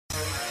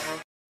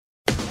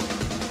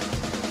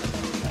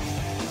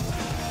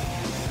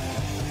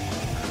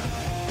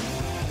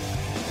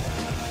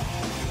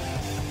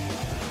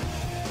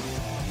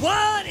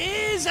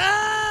is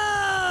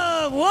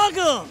up?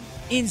 Welcome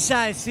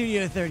inside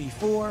Studio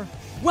 34.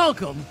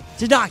 Welcome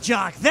to Doc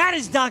Jock. That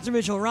is Dr.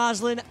 Mitchell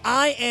Roslin.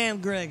 I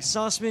am Greg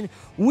Sussman.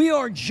 We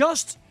are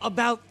just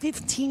about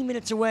 15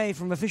 minutes away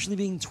from officially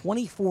being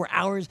 24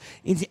 hours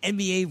into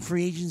NBA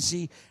free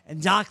agency.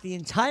 And Doc, the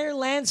entire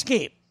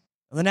landscape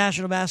of the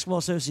National Basketball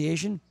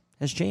Association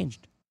has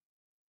changed.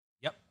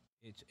 Yep,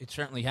 it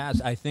certainly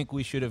has. I think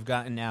we should have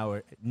gotten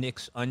our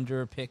Knicks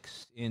under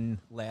picks in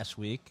last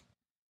week.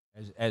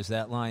 As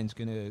that line's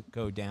going to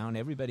go down,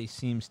 everybody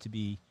seems to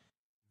be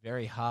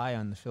very high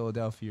on the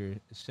Philadelphia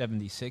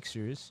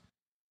 76ers,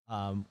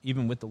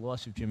 even with the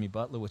loss of Jimmy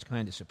Butler, which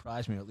kind of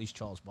surprised me, or at least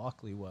Charles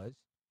Barkley was.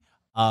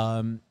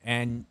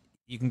 And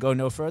you can go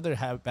no further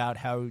about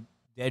how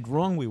dead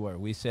wrong we were.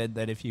 We said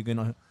that if you're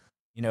going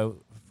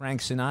to,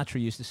 Frank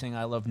Sinatra used to sing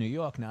 "I Love New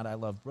York," not "I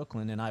Love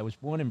Brooklyn," and I was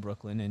born in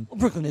Brooklyn. And Well,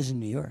 Brooklyn is in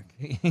New York.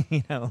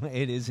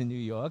 It is in New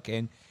York.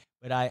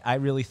 But I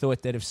really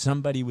thought that if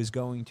somebody was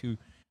going to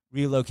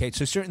relocate.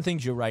 So certain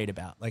things you're right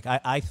about. Like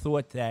I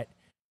thought that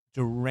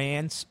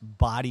Durant's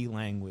body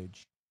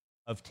language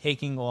of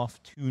taking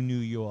off to New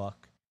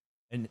York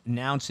and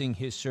announcing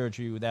his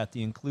surgery without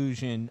the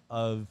inclusion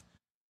of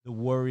the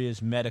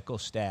Warriors medical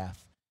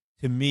staff,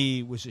 to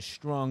me, was a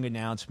strong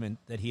announcement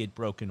that he had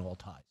broken all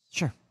ties.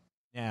 Sure.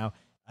 Now,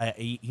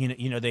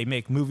 they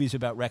make movies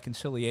about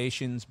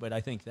reconciliations, but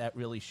I think that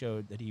really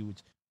showed that he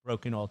was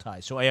broken all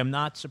ties. So I am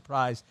not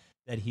surprised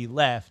that he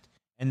left.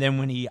 And then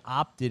when he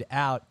opted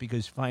out,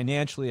 because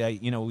financially,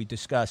 we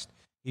discussed,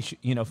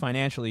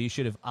 financially, he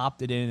should have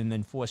opted in and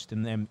then forced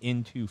them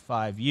into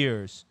 5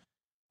 years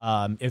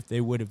if they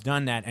would have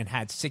done that and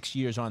had 6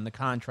 years on the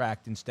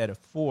contract instead of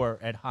 4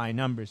 at high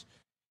numbers.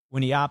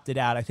 When he opted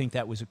out, I think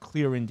that was a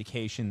clear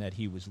indication that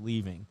he was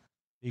leaving,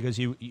 because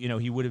he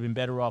would have been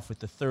better off with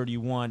the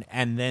 31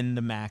 and then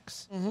the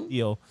max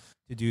deal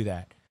to do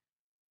that.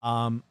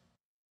 And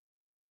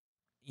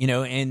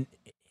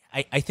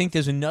I think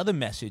there's another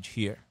message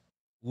here,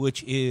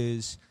 which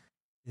is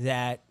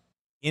that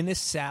in a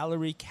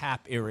salary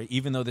cap era,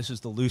 even though this is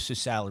the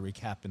loosest salary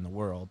cap in the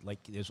world, like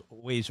there's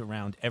ways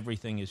around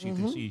everything, as you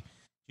can see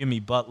Jimmy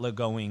Butler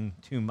going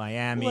to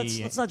Miami. Well,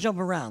 let's not jump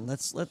around.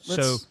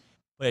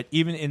 But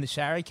even in the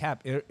salary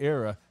cap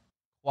era,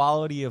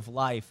 quality of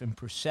life and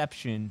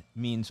perception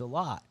means a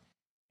lot.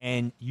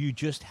 And you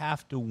just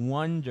have to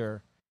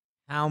wonder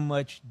how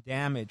much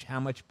damage,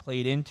 how much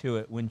played into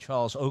it when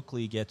Charles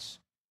Oakley gets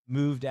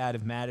moved out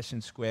of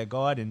Madison Square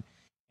Garden.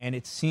 And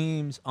it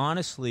seems,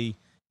 honestly,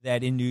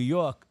 that in New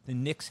York, the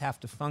Knicks have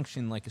to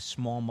function like a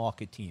small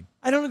market team.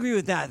 I don't agree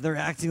with that. They're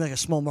acting like a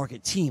small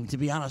market team, to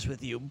be honest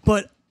with you.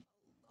 But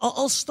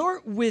I'll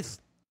start with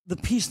the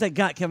piece that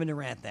got Kevin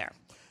Durant there.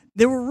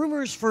 There were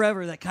rumors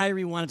forever that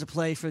Kyrie wanted to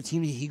play for a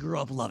team he grew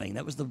up loving.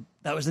 That was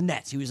the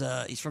Nets.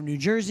 He's from New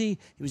Jersey.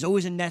 He was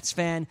always a Nets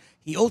fan.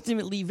 He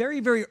ultimately,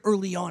 very, very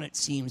early on, it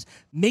seems,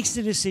 makes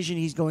the decision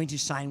he's going to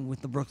sign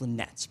with the Brooklyn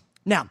Nets.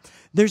 Now,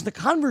 there's the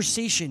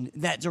conversation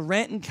that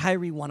Durant and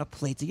Kyrie want to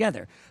play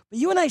together. But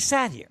you and I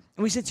sat here,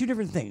 and we said two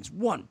different things.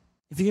 One,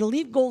 if you're going to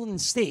leave Golden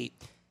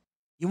State,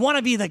 you want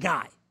to be the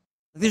guy.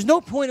 There's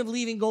no point of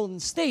leaving Golden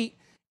State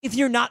if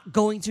you're not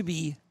going to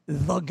be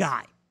the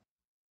guy.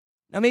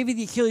 Now, maybe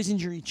the Achilles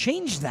injury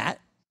changed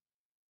that,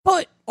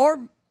 but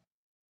our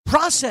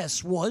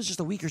process was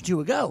just a week or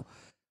two ago,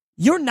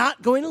 you're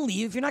not going to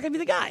leave if you're not going to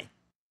be the guy.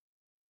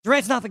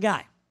 Durant's not the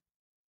guy.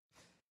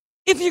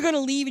 If you're going to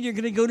leave and you're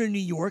going to go to New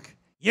York,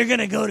 you're going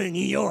to go to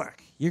New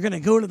York. You're going to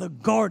go to the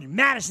Garden,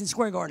 Madison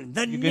Square Garden,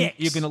 the Knicks.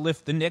 You're going to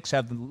lift the Knicks,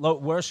 have the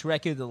worst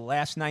record of the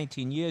last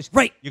 19 years.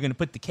 Right. You're going to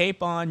put the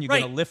cape on. You're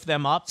going to lift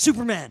them up.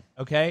 Superman.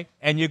 Okay?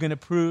 And you're going to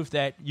prove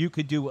that you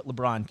could do what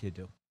LeBron could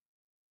do.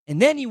 And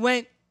then he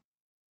went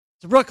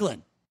to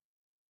Brooklyn,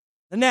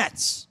 the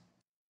Nets,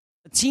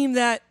 a team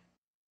that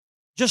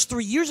just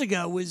 3 years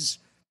ago was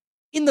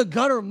in the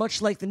gutter,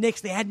 much like the Knicks.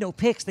 They had no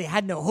picks. They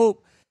had no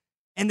hope.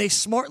 And they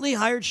smartly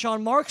hired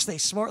Sean Marks. They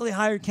smartly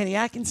hired Kenny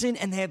Atkinson,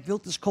 and they have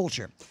built this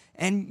culture.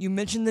 And you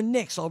mentioned the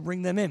Knicks. I'll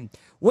bring them in.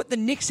 What the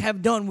Knicks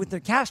have done with their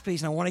cap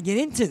space, and I want to get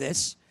into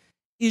this,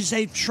 is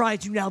they've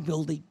tried to now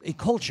build a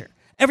culture.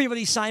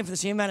 Everybody signed for the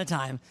same amount of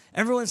time.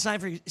 Everyone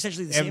signed for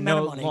essentially the same amount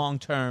of money.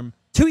 Long-term.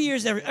 2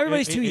 years.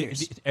 Everybody's 2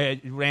 years.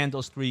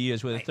 Randall's 3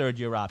 years with a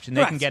third-year option.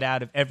 They can get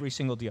out of every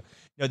single deal.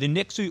 What the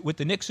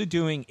Knicks are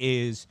doing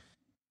is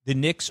the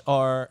Knicks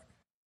are...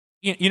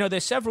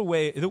 there's several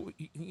ways.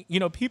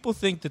 People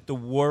think that the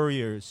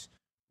Warriors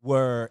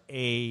were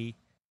a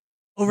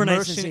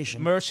overnight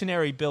sensation,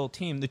 mercenary-built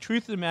team. The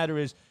truth of the matter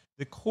is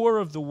the core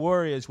of the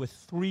Warriors were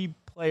 3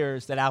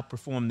 players that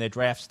outperformed their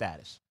draft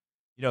status.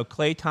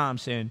 Klay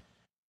Thompson,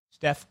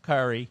 Steph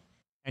Curry,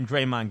 and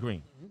Draymond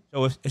Green.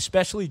 So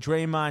especially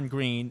Draymond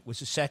Green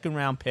was a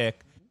second-round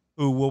pick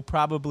who will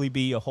probably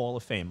be a Hall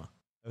of Famer.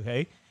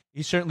 Okay?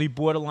 He's certainly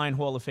borderline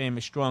Hall of Fame,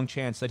 a strong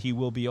chance that he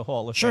will be a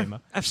Hall of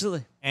Famer.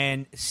 Absolutely.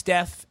 And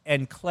Steph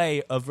and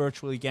Klay are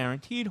virtually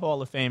guaranteed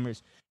Hall of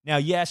Famers. Now,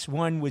 yes,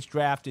 one was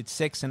drafted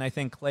 6th, and I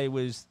think Klay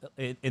was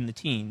in the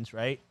teens,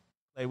 right?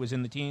 Klay was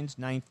in the teens,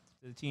 9th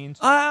to the teens?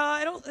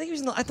 I don't think he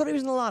was I thought he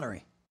was in the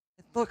lottery.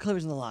 I thought Klay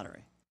was in the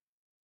lottery.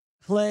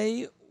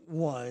 Clay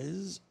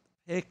was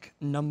pick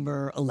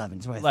number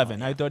 11.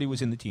 11. I thought he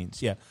was in the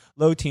teens. Yeah,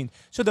 low teens.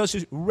 So those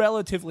are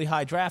relatively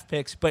high draft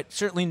picks, but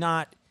certainly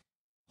not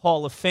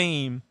Hall of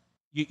Fame.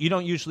 You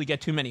don't usually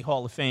get too many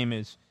Hall of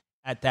Famers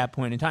at that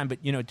point in time.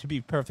 But to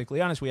be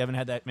perfectly honest, we haven't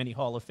had that many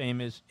Hall of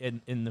Famers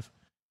in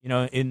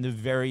the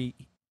very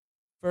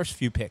first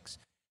few picks.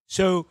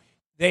 So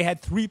they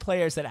had three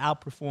players that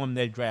outperformed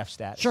their draft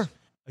status. Sure.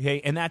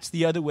 Okay, and that's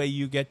the other way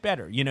you get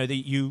better.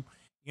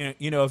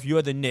 If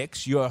you're the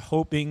Knicks, you're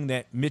hoping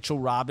that Mitchell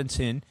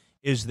Robinson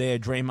is their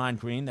Draymond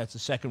Green. That's a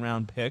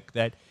second-round pick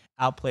that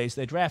outplays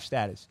their draft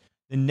status.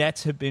 The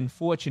Nets have been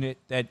fortunate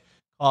that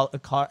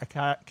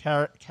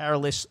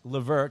Caris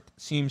LeVert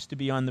seems to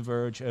be on the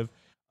verge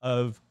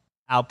of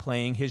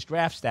outplaying his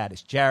draft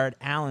status. Jared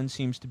Allen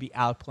seems to be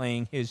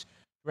outplaying his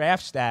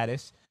draft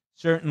status.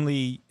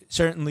 Certainly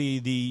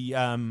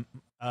the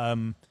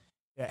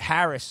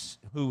Harris,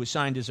 who was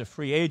signed as a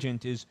free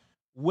agent, is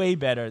way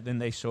better than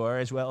they saw,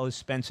 as well as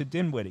Spencer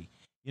Dinwiddie.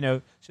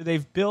 So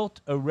they've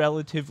built a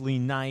relatively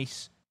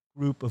nice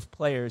group of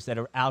players that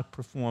are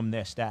outperform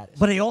their status.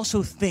 But I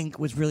also think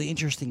what's really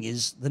interesting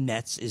is the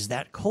Nets is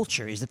that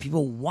culture, is that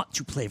people want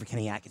to play for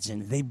Kenny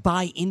Atkinson. They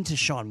buy into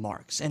Sean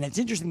Marks. And it's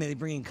interesting that they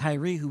bring in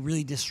Kyrie, who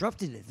really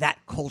disrupted that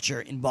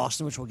culture in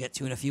Boston, which we'll get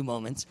to in a few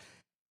moments.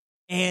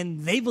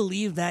 And they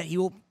believe that he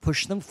will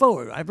push them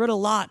forward. I've read a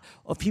lot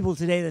of people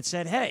today that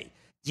said, hey,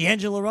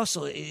 D'Angelo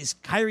Russell, is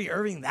Kyrie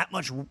Irving that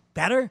much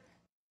better?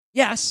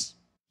 Yes,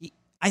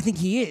 I think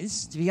he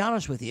is, to be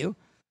honest with you.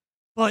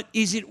 But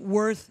is it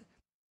worth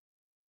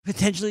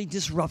potentially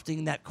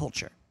disrupting that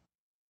culture?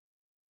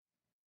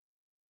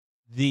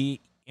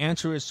 The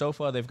answer is, so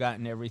far they've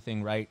gotten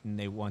everything right, and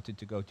they wanted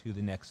to go to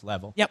the next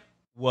level. Yep.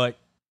 What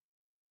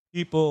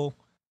people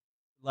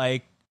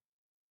like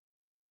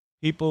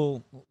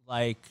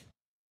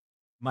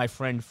my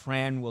friend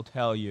Fran will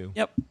tell you,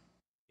 yep,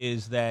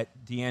 is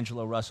that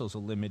D'Angelo Russell's a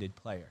limited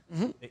player.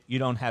 Mm-hmm. You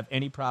don't have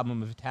any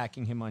problem of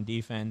attacking him on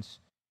defense.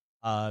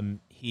 There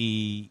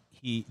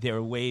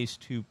are ways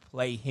to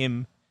play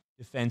him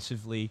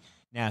defensively.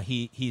 Now,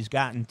 he's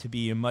gotten to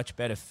be a much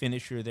better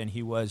finisher than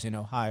he was in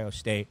Ohio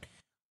State.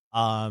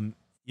 The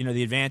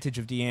advantage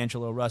of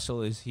D'Angelo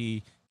Russell is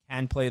he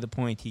can play the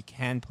point, he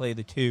can play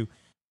the two,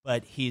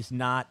 but he's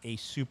not a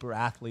super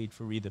athlete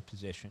for either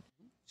position.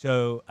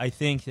 So I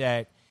think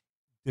that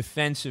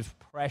defensive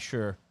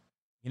pressure,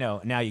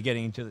 now you're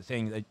getting into the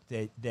thing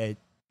that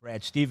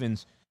Brad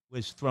Stevens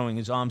was throwing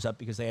his arms up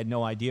because they had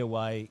no idea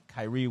why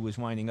Kyrie was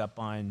winding up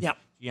on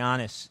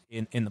Giannis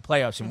in the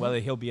playoffs, and whether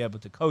he'll be able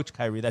to coach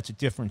Kyrie, that's a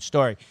different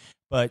story.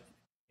 But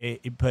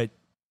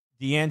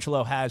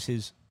D'Angelo has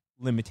his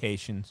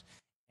limitations,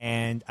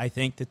 and I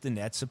think that the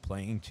Nets are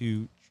playing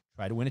to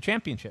try to win a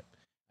championship.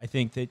 I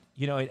think that,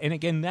 and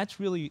again, that's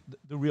really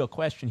the real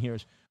question here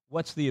is,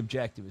 what's the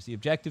objective? Is the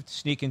objective to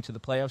sneak into the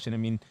playoffs?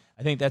 And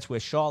I think that's where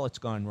Charlotte's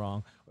gone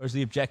wrong, or is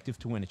the objective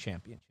to win a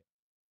championship?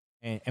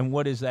 And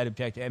what is that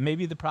objective? And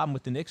maybe the problem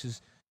with the Knicks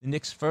is the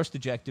Knicks' first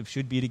objective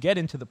should be to get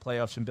into the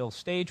playoffs and build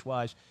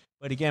stage-wise.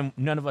 But again,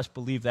 none of us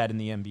believe that in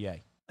the NBA.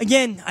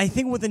 Again, I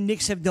think what the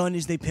Knicks have done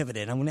is they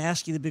pivoted. I'm going to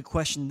ask you the big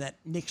question that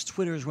Knicks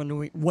Twitter is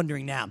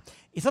wondering now.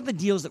 It's not the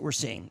deals that we're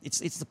seeing. It's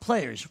the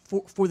players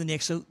for the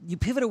Knicks. So you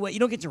pivot away. You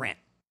don't get Durant.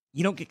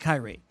 You don't get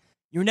Kyrie.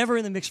 You're never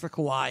in the mix for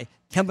Kawhi.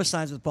 Kemba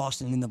signs with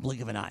Boston in the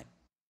blink of an eye.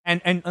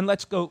 And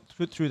let's go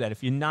through that.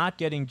 If you're not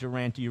getting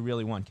Durant, do you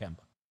really want Kemba?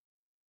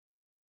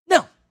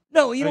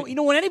 No, you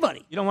don't want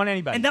anybody. You don't want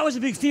anybody. And that was a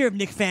big fear of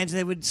Knicks fans.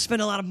 They would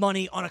spend a lot of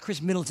money on a Chris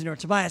Middleton or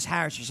Tobias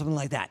Harris or something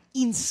like that.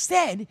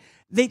 Instead,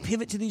 they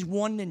pivot to these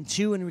 1 and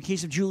 2, and in the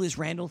case of Julius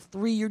Randle,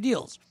 3-year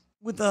deals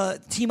with a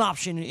team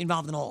option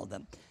involved in all of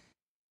them.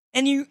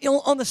 And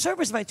on the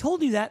surface, if I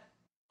told you that,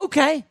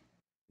 okay,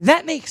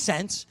 that makes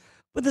sense.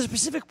 But the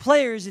specific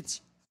players,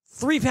 it's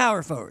 3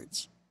 power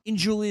forwards in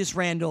Julius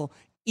Randle,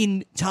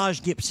 in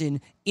Taj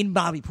Gibson, in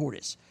Bobby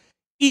Portis.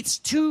 It's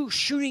 2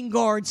 shooting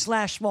guards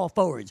 / small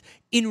forwards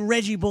in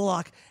Reggie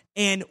Bullock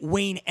and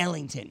Wayne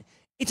Ellington.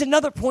 It's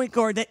another point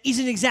guard that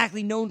isn't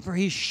exactly known for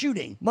his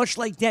shooting, much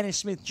like Dennis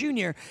Smith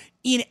Jr.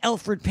 in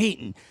Elfrid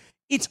Payton.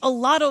 It's a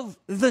lot of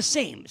the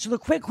same. So the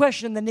quick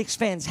question the Knicks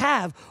fans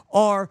have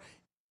are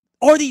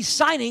these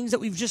signings that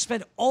we've just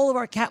spent all of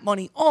our cap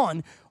money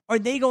on, are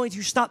they going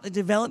to stop the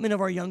development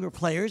of our younger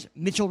players?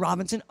 Mitchell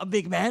Robinson, a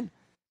big man.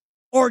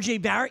 R.J.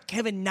 Barrett,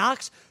 Kevin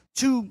Knox,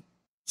 2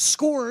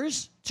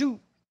 scorers, 2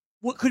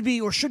 what could be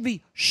or should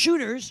be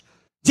shooters.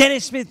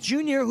 Dennis Smith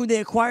Jr., who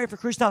they acquired for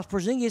Kristaps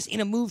Porzingis in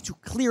a move to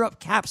clear up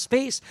cap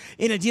space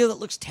in a deal that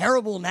looks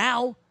terrible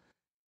now.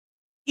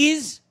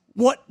 Is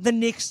what the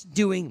Knicks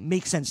doing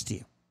make sense to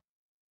you?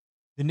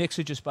 The Knicks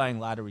are just buying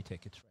lottery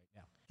tickets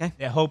right now. Okay.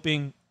 They're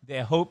hoping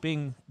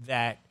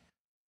that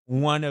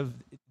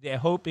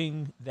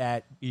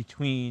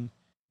between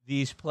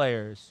these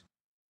players,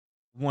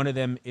 one of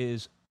them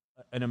is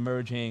an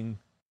emerging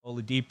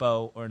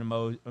Oladipo or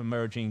an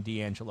emerging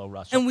D'Angelo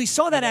Russell. And we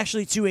saw that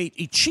actually to a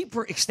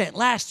cheaper extent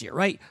last year,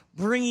 right?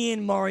 Bringing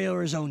in Mario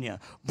Hezonja,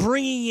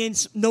 bringing in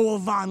Noah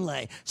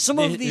Vonleh, some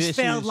of these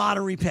failed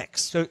lottery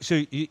picks. So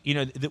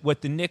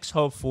what the Knicks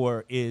hope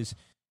for is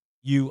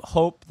you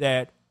hope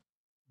that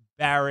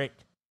Barrett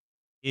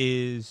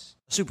is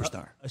a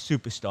superstar. A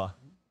superstar,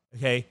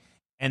 okay?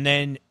 And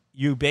then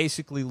you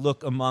basically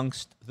look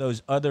amongst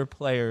those other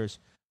players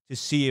to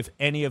see if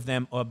any of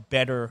them are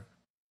better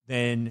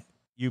than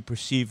you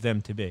perceive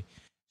them to be.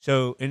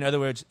 So, in other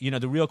words,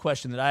 the real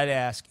question that I'd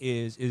ask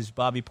is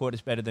Bobby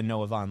Portis better than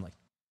Noah Vonleh?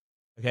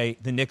 Okay,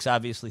 the Knicks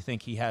obviously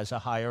think he has a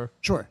higher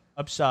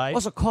upside.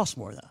 Also costs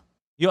more, though.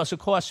 He also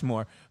costs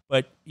more,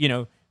 but,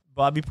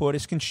 Bobby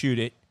Portis can shoot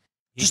it.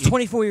 He's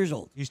 24 years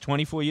old. He's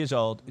 24 years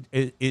old.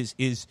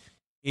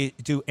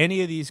 Do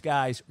any of these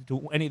guys?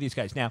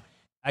 Now,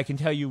 I can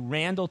tell you,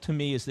 Randall to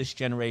me is this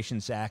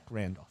generation's Zach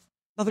Randolph.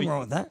 Nothing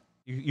wrong with that.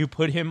 You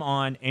put him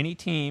on any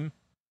team.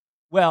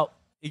 Well,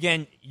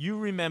 again, you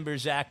remember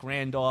Zach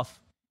Randolph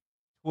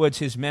towards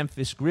his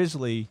Memphis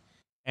Grizzlies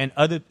and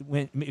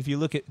if you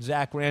look at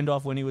Zach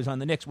Randolph when he was on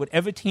the Knicks,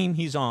 whatever team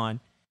he's on,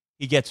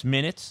 he gets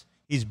minutes.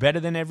 He's better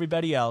than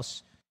everybody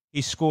else.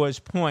 He scores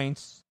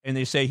points, and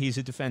they say he's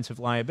a defensive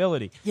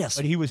liability. Yes.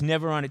 But he was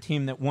never on a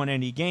team that won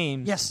any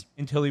games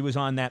until he was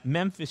on that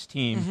Memphis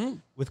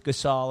team with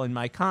Gasol and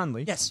Mike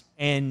Conley. Yes.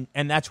 And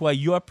that's why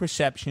your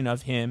perception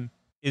of him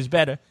is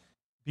better.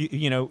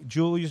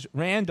 Julius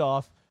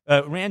Randle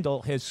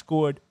has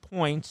scored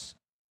points,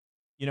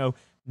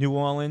 New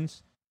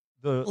Orleans,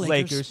 the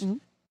Lakers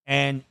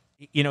and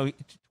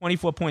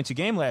 24 points a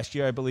game last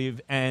year, I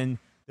believe, and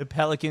the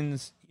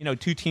Pelicans,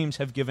 two teams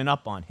have given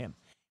up on him.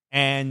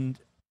 And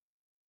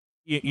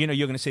you're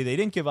going to say they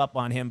didn't give up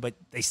on him, but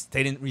they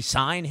didn't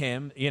re-sign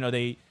him.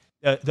 The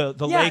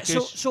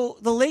Lakers. So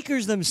the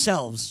Lakers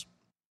themselves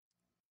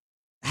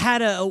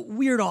had a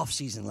weird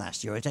offseason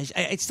last year.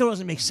 It still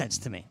doesn't make sense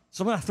to me.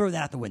 So I'm going to throw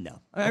that out the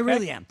window. I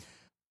really am.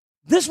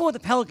 This is what the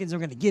Pelicans are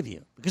going to give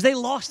you because they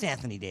lost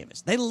Anthony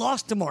Davis. They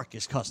lost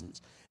DeMarcus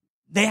Cousins.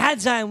 They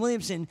had Zion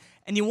Williamson,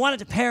 and you wanted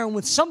to pair him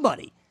with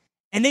somebody.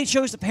 And they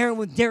chose to pair him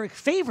with Derek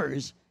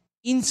Favors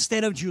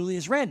instead of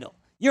Julius Randle.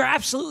 You're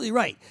absolutely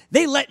right.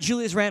 They let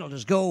Julius Randle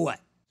just go away.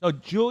 So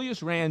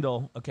Julius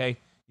Randle, okay,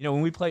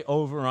 when we play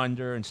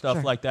over-under and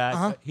stuff like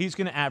that, he's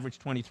going to average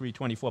 23,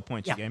 24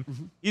 points a game.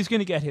 Mm-hmm. He's going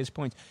to get his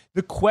points.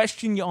 The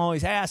question you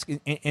always ask,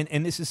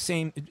 and this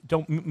is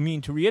don't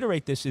mean to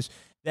reiterate this, is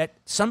that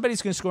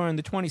somebody's going to score in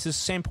the 20s. This is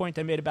the same point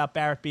I made about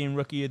Barrett being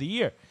Rookie of the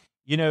Year.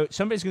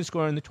 Somebody's going to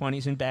score in the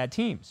 20s in bad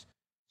teams.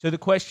 So the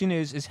question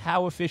is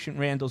how efficient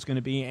Randle's going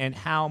to be and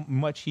how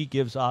much he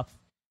gives up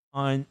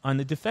on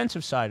the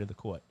defensive side of the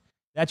court.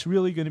 That's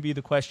really going to be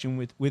the question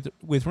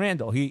with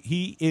Randle.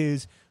 He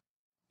is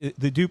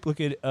the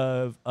duplicate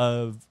of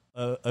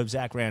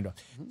Zach Randolph.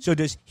 Mm-hmm. So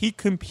does he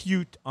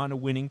compute on a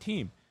winning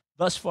team?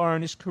 Thus far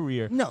in his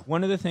career, no.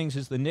 One of the things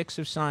is the Knicks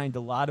have signed a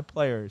lot of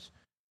players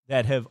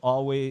that have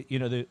always,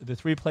 the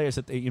three players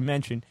that you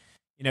mentioned,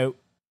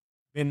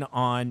 been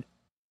on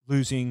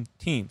losing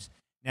teams.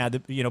 Now,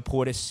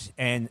 Portis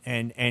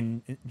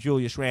and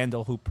Julius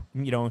Randle, who,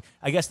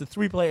 I guess the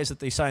three players that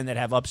they signed that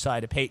have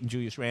upside are Peyton,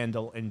 Julius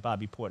Randle, and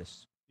Bobby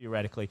Portis,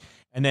 theoretically.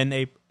 And then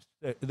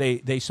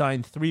they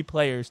signed three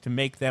players to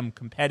make them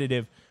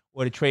competitive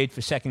or to trade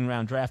for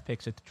second-round draft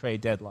picks at the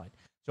trade deadline.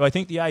 So I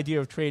think the idea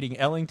of trading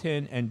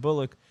Ellington and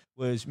Bullock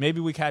was maybe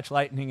we catch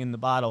lightning in the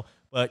bottle,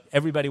 but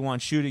everybody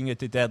wants shooting at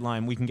the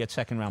deadline. We can get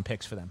second-round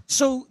picks for them.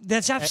 So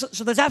that's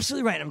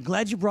absolutely right. I'm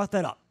glad you brought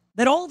that up.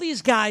 That all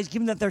these guys,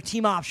 given that they're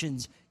team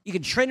options, you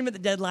can trade them at the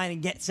deadline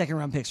and get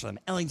second-round picks for them.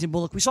 Ellington,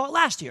 Bullock, we saw it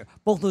last year.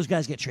 Both those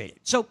guys get traded.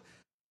 So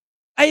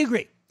I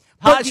agree.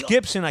 Taj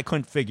Gibson, I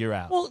couldn't figure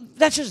out. Well,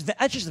 that's just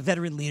the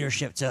veteran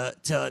leadership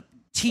to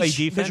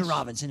teach Mitchell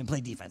Robinson and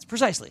play defense.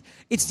 Precisely.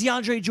 It's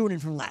DeAndre Jordan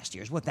from last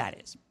year is what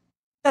that is.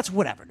 That's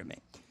whatever to me.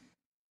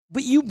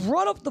 But you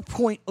brought up the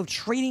point of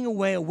trading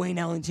away a Wayne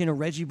Ellington or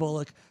Reggie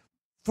Bullock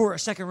for a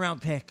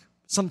second-round pick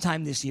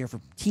sometime this year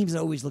for teams that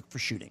always look for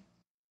shooting.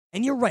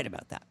 And you're right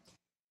about that.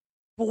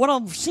 But what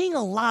I'm seeing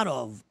a lot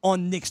of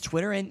on Knicks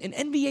Twitter and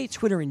NBA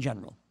Twitter in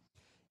general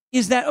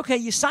is that, okay,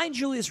 you signed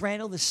Julius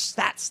Randle, this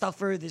stat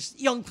stuffer, this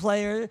young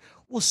player.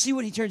 We'll see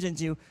what he turns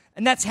into.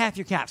 And that's half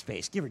your cap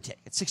space, give or take.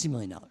 It's $60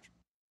 million.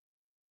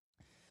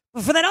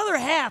 But for that other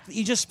half that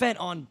you just spent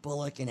on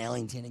Bullock and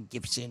Ellington and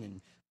Gibson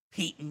and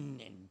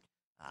Peyton and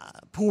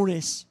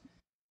Portis,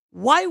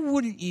 why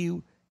wouldn't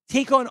you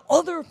take on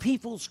other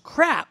people's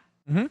crap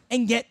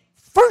and get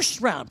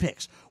first-round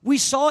picks? We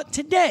saw it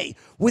today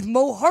with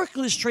Mo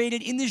Harkless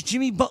traded in this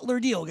Jimmy Butler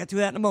deal. We'll get to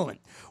that in a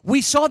moment.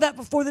 We saw that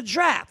before the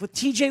draft with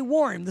T.J.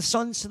 Warren, the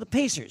Suns to the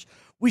Pacers.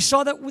 We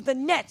saw that with the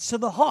Nets to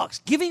the Hawks,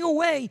 giving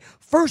away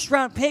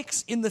first-round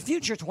picks in the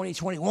future,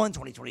 2021,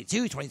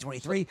 2022,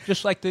 2023.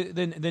 Just like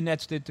the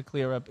Nets did to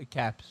clear up a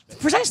cap space.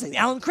 Precisely,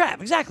 Allen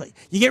Crabbe, exactly.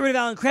 You get rid of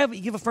Allen Crabbe, but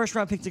you give a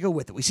first-round pick to go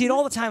with it. We see it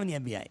all the time in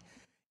the NBA.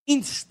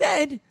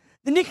 Instead,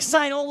 the Knicks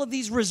sign all of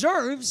these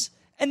reserves,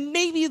 and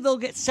maybe they'll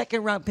get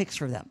second-round picks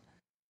for them.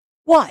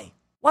 Why?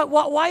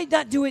 Why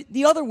not do it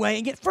the other way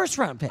and get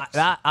first-round picks?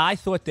 I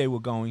thought they were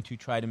going to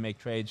try to make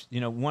trades. You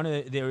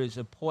know, there is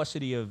a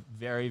paucity of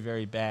very,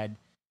 very bad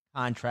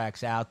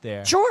contracts out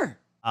there. Sure.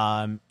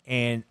 But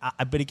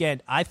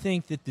again, I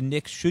think that the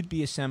Knicks should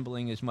be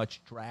assembling as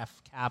much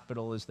draft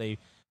capital as they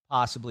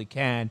possibly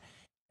can,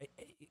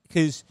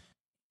 because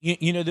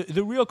you know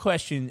the real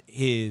question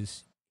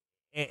is,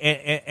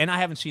 and I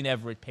haven't seen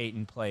Everett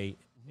Payton play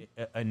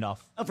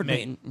enough. Everett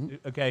Payton,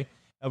 okay,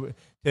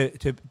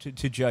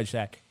 to judge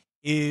that.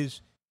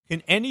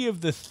 Can any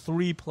of the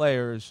three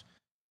players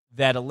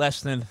that are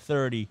less than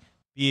 30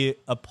 be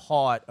a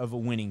part of a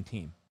winning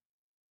team?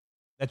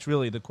 That's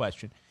really the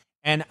question.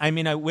 And I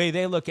mean, the way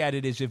they look at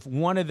it is, if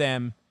one of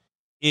them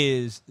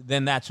is,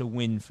 then that's a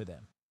win for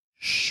them.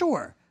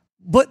 Sure,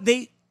 but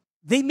they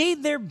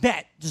made their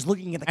bet just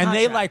looking at the contract.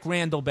 And they like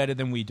Randall better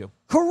than we do.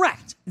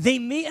 Correct.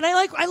 And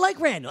I like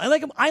Randall.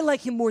 I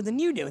like him more than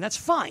you do, and that's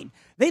fine.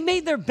 They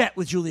made their bet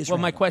with Julius Randle.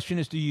 Well, my question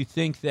is, do you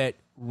think that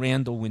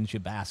Randall wins your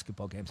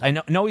basketball games? I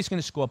know he's going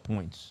to score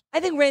points. I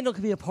think Randall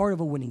could be a part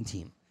of a winning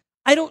team.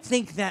 I don't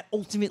think that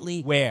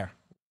ultimately... Where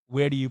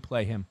do you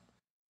play him?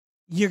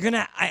 You're going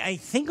to... I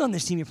think on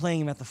this team you're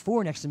playing him at the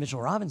 4 next to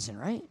Mitchell Robinson,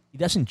 right? He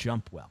doesn't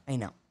jump well. I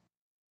know.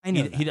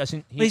 He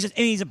doesn't... But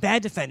he's a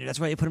bad defender. That's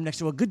why you put him next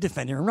to a good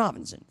defender in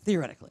Robinson,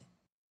 theoretically.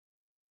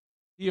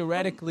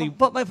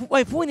 But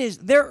my point is,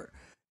 they're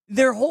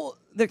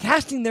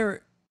casting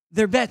their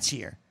bets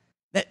here.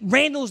 That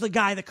Randall's the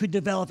guy that could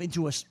develop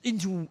into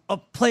a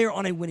player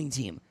on a winning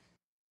team.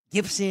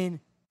 Gibson,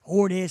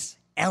 Portis,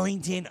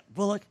 Ellington,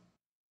 Bullock,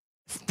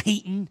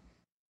 Payton.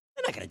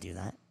 They're not going to do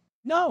that.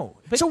 No.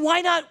 So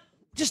why not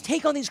just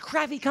take on these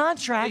crappy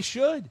contracts? They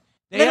should.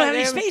 They don't have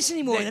any space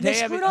anymore. They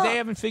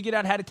haven't figured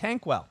out how to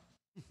tank well.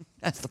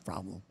 That's the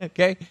problem.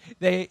 Okay.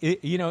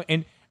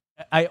 And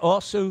I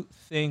also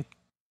think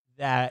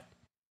that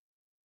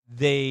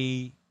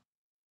they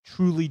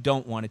truly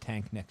don't want to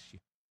tank next year.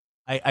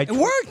 It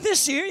worked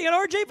this year. You got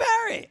R.J.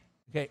 Barrett.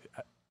 Okay,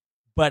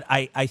 but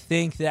I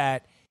think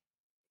that,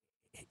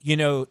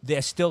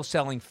 they're still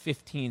selling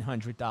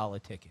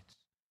 $1,500 tickets.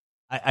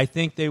 I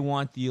think they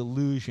want the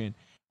illusion.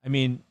 I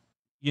mean,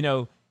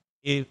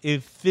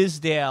 if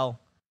Fizdale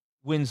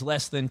wins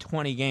less than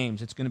 20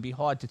 games, it's going to be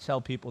hard to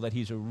tell people that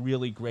he's a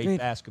really great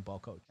basketball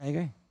coach. I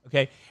agree.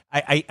 Okay,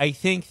 I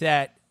think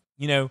that,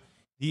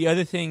 the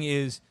other thing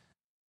is,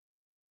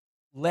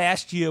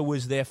 last year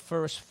was their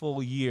first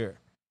full year.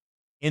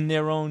 In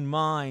their own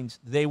minds,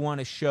 they want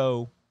to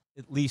show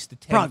at least a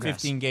 10,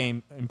 15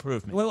 game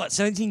improvement. Well,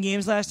 17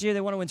 games last year?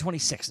 They want to win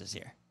 26 this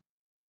year.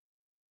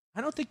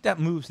 I don't think that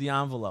moves the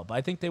envelope.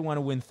 I think they want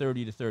to win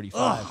 30 to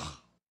 35.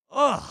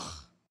 Ugh.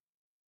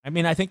 I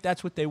mean, I think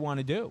that's what they want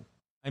to do.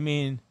 And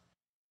again,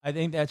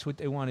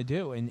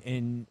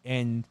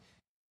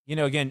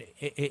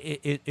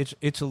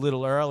 it's a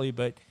little early,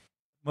 but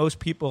most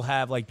people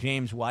have like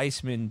James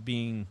Wiseman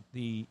being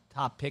the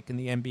top pick in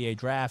the NBA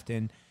draft,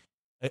 and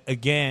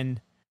again,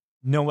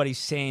 nobody's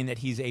saying that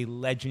he's a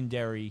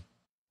legendary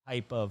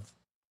type of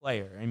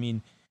player. I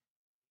mean,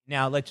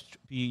 now let's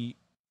be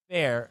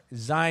fair.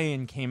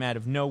 Zion came out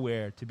of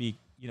nowhere to be,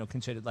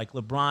 considered, like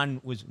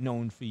LeBron was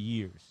known for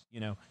years.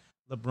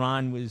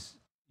 LeBron was,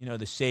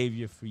 the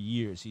savior for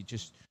years. He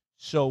just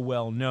so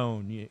well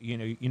known.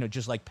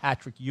 Just like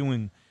Patrick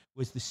Ewing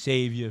was the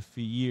savior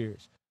for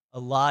years.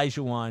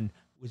 Olajuwon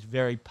was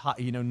very,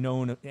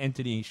 known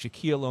entity.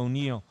 Shaquille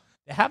O'Neal.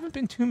 There haven't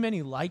been too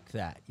many like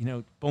that,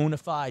 bona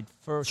fide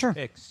first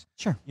picks.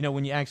 Sure.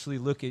 When you actually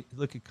look at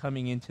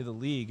coming into the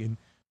league, and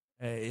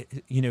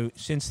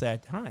since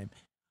that time,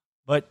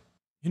 but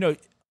a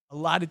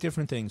lot of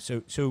different things.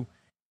 So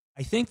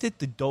I think that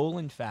the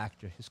Dolan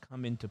factor has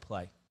come into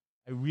play.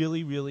 I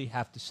really, really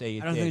have to say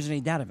it. I don't think there's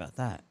any doubt about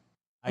that.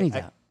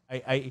 And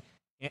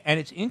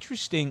it's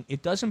interesting.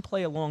 It doesn't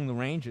play along the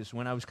Rangers.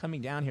 When I was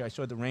coming down here, I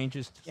saw the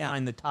Rangers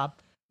sign the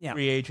top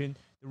free agent.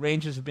 The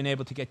Rangers have been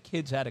able to get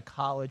kids out of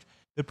college.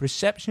 The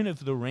perception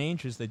of the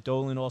Rangers that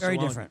Dolan also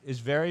is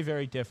very,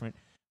 very different.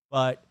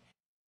 But,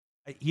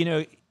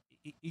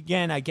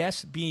 again, I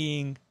guess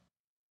being,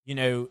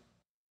 even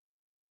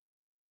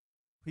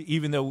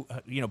though,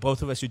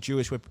 both of us are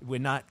Jewish, we're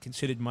not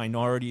considered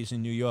minorities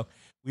in New York.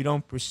 We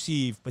don't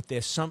perceive, but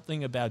there's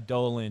something about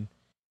Dolan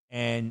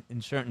and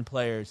certain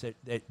players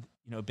that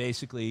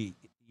basically,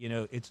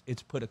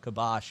 it's put a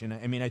kibosh. And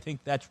I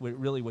think that's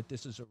what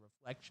this is a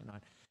reflection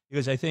on.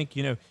 Because I think,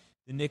 the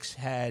Knicks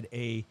had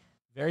a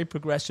very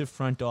progressive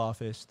front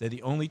office. They're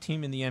the only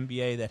team in the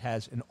NBA that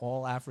has an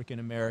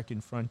all-African-American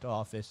front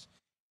office.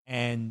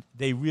 And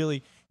they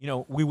really,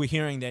 we were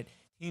hearing that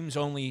teams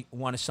only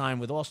want to sign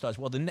with all-stars.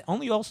 Well, the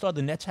only all-star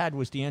the Nets had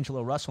was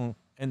D'Angelo Russell.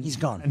 And he's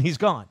gone. And he's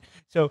gone.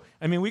 So,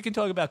 we can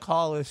talk about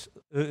Carlos,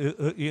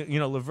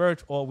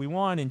 LeVert all we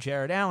want, and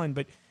Jared Allen.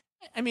 But,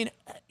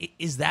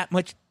 is that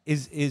much...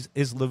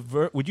 Is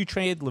LeVert? Would you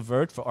trade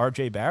LeVert for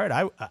R.J. Barrett?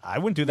 I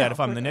wouldn't do that if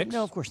I'm the Knicks.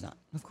 No, of course not.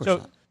 Of course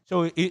not.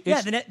 So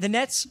the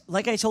Nets,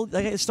 like I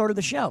started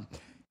the show,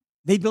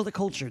 they built a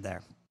culture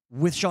there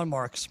with Sean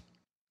Marks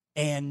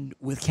and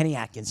with Kenny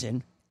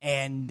Atkinson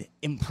and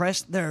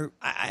impress their.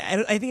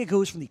 I think it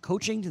goes from the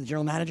coaching to the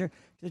general manager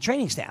to the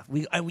training staff.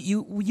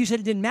 You said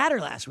it didn't matter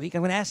last week.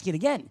 I'm going to ask you it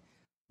again.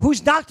 Whose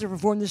doctor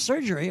performed this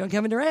surgery on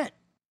Kevin Durant?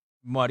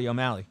 Marty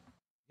O'Malley.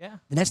 Yeah.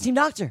 The Nets team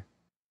doctor.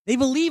 They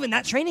believe in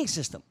that training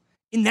system,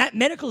 in that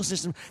medical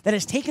system that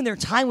has taken their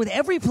time with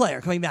every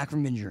player coming back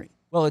from injury.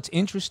 Well, it's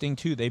interesting,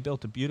 too. They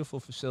built a beautiful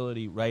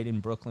facility right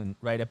in Brooklyn,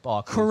 right at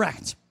Barclays.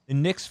 Correct. The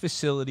Knicks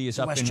facility is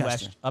up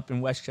Westchester.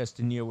 in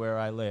Westchester, near where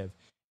I live.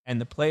 And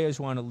the players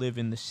want to live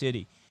in the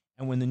city.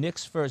 And when the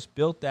Knicks first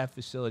built that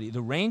facility,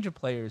 the Ranger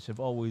players have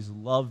always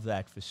loved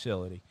that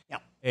facility.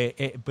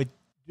 Yeah. But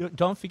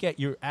don't forget,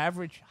 your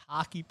average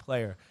hockey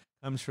player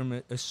comes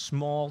from a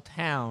small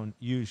town,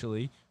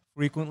 usually,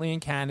 frequently in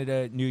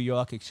Canada, New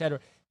York, etc.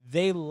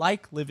 They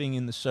like living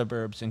in the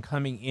suburbs and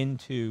coming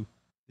into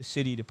the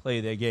city to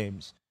play their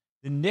games.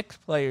 The Knicks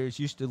players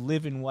used to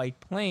live in White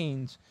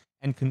Plains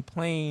and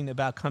complain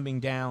about coming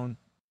down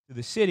to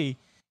the city,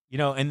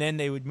 and then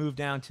they would move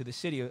down to the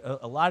city.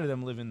 A lot of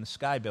them live in the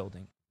Sky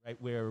Building, right,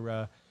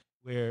 where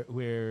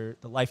the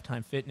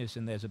Lifetime Fitness,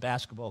 and there's a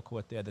basketball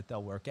court there that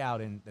they'll work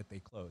out and that they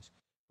close.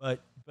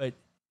 But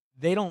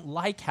they don't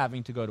like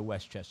having to go to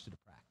Westchester to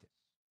practice.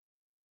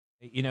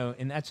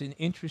 And that's an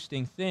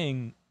interesting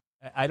thing.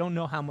 I don't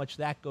know how much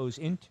that goes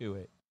into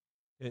it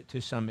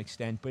to some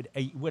extent, but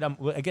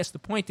I guess the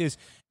point is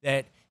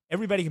that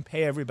everybody can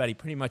pay everybody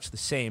pretty much the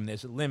same.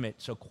 There's a limit,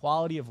 so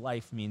quality of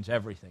life means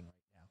everything right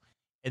now.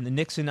 And the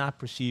Knicks are not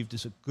perceived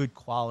as a good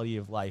quality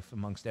of life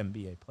amongst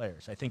NBA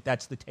players. I think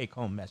that's the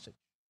take-home message.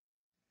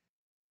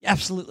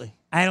 Absolutely.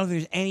 I don't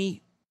think there's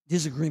any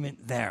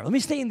disagreement there. Let me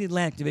stay in the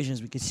Atlantic Division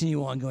as we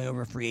continue on going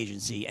over free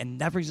agency, and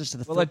that brings us to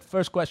the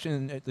first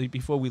question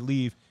before we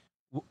leave.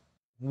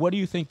 What do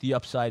you think the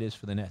upside is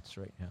for the Nets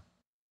right now?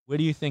 Where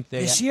do you think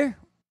this year?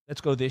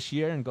 Let's go this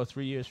year and go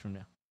 3 years from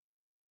now.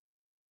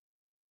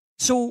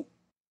 So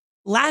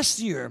last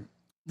year,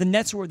 the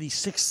Nets were the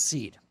 6th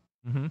seed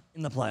in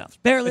the playoffs.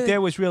 Barely. But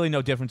there was really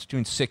no difference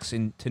between 6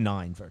 to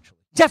 9 virtually.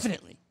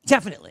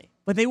 Definitely.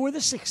 But they were the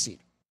 6th seed.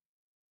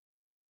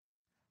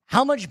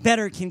 How much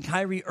better can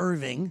Kyrie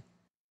Irving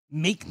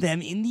make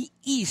them in the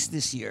East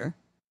this year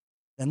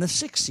than the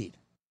 6th seed?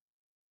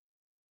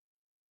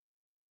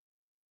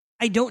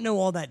 I don't know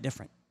all that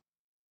different.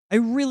 I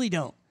really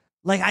don't.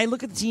 I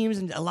look at the teams,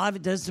 and a lot of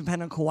it does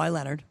depend on Kawhi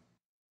Leonard,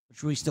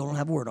 which we still don't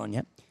have a word on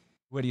yet.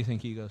 Where do you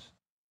think he goes?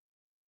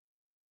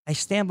 I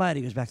stand by it.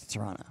 He goes back to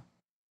Toronto.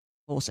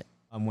 But we'll see.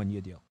 On 1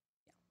 year deal.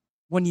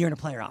 1 year and a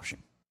player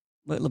option.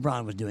 What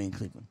LeBron was doing in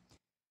Cleveland.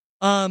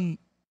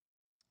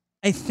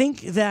 I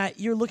think that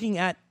you're looking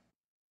at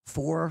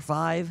 4,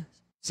 5,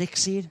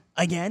 6 seed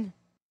again.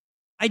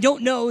 I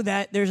don't know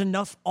that there's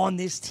enough on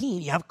this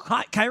team. You have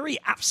Kyrie,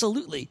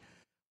 absolutely.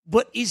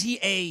 But is he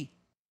a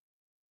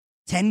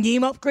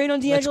 10-game upgrade on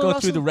D'Angelo Russell? Let's go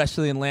through the rest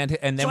of the Atlantic,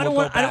 and then we'll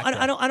go back.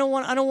 I don't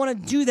want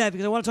to do that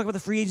because I want to talk about the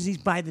free agencies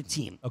by the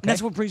team. Okay. And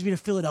that's what brings me to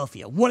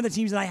Philadelphia, one of the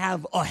teams that I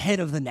have ahead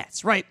of the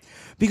Nets, right?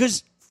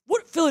 Because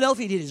what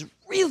Philadelphia did is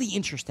really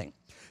interesting.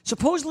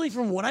 Supposedly,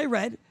 from what I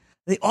read,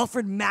 they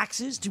offered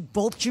maxes to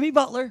both Jimmy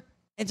Butler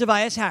and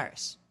Tobias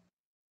Harris.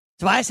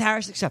 Tobias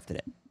Harris accepted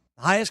it,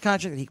 the highest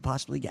contract that he could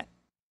possibly get.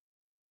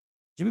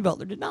 Jimmy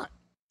Butler did not.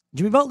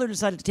 Jimmy Butler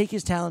decided to take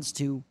his talents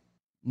to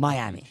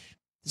Miami,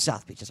 to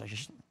South Beach. That's why I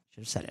should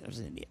have said it. I was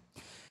in India.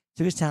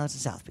 Took his talents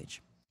to South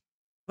Beach.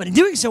 But in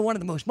doing so, wanted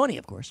the most money,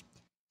 of course.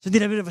 So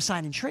did a bit of a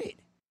sign and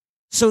trade.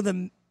 So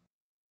the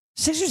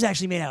Sixers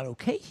actually made out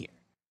okay here.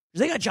 Because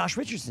they got Josh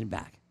Richardson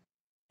back.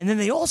 And then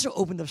they also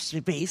opened up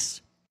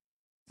space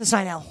to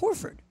sign Al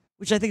Horford,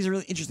 which I think is a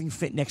really interesting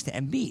fit next to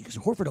Embiid, because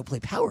Horford will play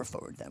power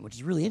forward then, which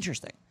is really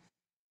interesting.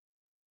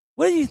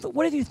 What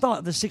have you thought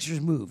of the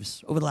Sixers'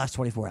 moves over the last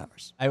 24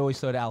 hours? I always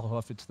thought Al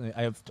Horford's.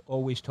 I have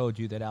always told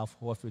you that Al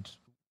Horford's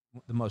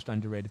the most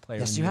underrated player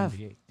in the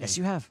NBA. Yes,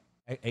 you have.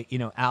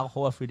 Al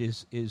Horford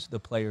is the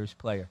player's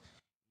player.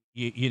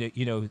 The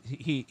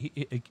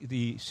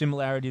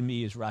similarity to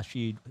me is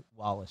Rasheed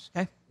Wallace.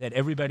 Okay. That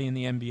everybody in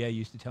the NBA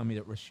used to tell me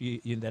that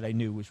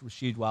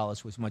Rasheed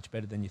Wallace was much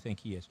better than you think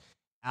he is.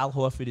 Al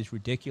Horford is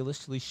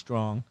ridiculously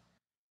strong.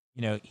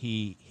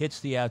 He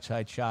hits the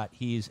outside shot.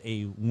 He is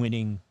a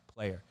winning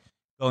player.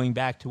 Going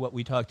back to what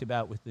we talked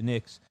about with the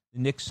Knicks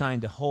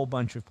signed a whole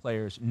bunch of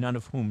players, none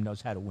of whom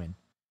knows how to win.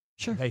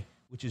 Sure. Okay?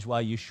 Which is why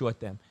you short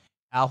them.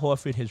 Al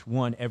Horford has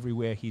won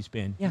everywhere he's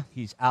been. Yeah.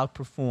 He's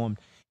outperformed.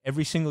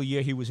 Every single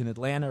year he was in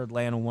Atlanta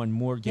won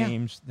more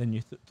games than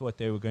you thought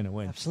they were going to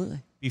win.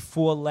 Absolutely.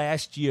 Before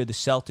last year, the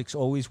Celtics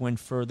always went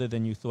further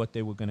than you thought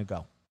they were going to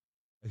go.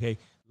 Okay?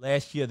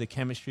 Last year, the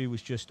chemistry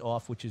was just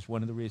off, which is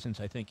one of the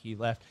reasons I think he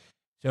left.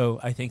 So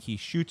I think he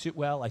shoots it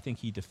well. I think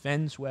he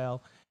defends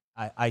well.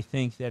 I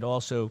think that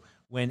also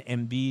when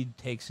Embiid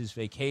takes his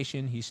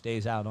vacation, he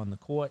stays out on the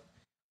court.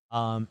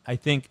 I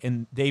think,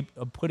 and they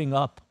are putting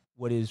up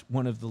what is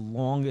one of the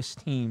longest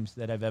teams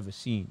that I've ever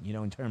seen,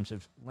 in terms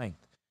of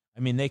length. I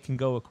mean, they can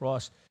go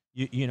across,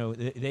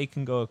 they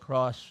can go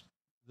across,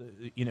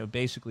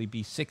 basically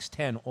be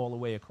 6'10" all the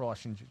way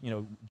across, and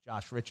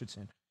Josh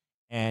Richardson.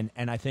 And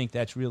I think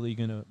that's really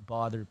going to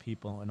bother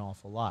people an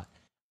awful lot.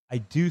 I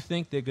do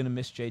think they're going to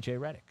miss J.J.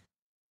 Redick.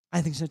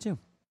 I think so too.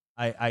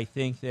 I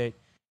think that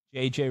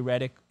J.J.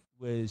 Redick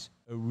was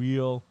a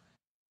real,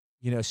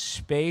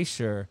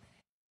 spacer.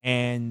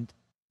 And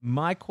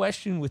my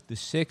question with the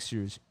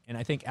Sixers, and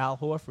I think Al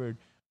Horford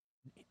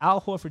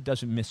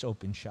doesn't miss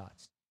open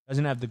shots.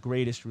 Doesn't have the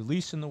greatest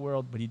release in the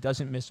world, but he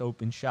doesn't miss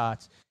open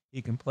shots.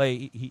 He can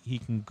play. He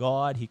can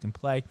guard. He can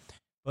play.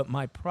 But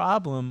my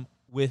problem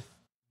with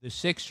the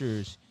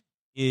Sixers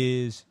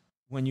is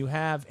when you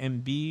have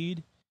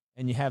Embiid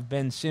and you have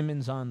Ben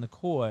Simmons on the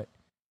court,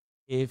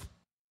 do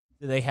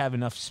they have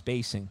enough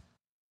spacing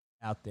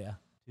out there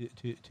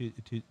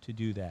to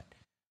do that?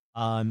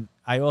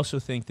 I also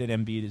think that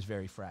Embiid is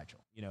very fragile.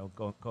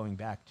 Going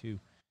back to,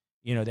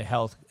 the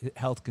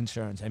health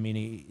concerns. I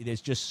mean,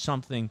 there's just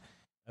something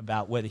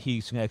about whether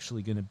he's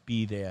actually going to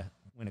be there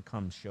when it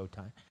comes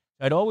showtime.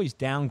 I'd always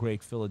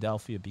downgrade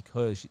Philadelphia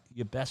because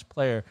your best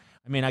player.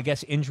 I mean, I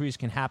guess injuries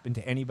can happen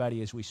to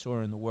anybody, as we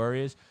saw in the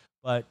Warriors,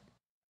 but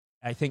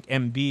I think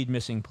Embiid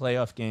missing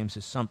playoff games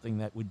is something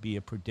that would be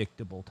a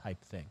predictable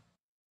type thing.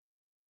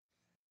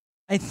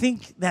 I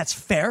think that's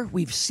fair.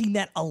 We've seen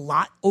that a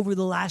lot over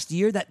the last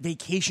year. That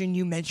vacation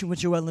you mentioned with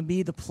Joel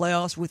Embiid, the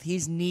playoffs with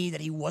his knee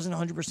that he wasn't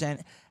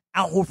 100%.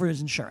 Al Horford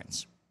is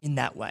insurance in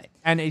that way.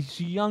 And as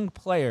a young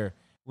player,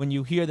 when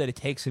you hear that it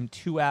takes him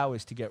 2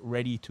 hours to get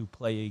ready to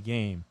play a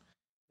game,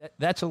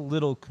 that's a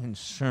little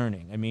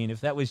concerning. I mean,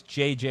 if that was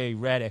J.J.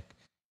 Redick,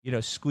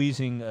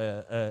 squeezing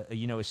a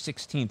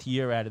 16th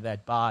year out of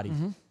that body.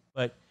 Mm-hmm.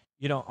 But,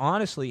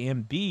 honestly,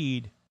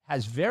 Embiid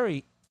has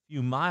very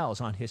few miles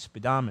on his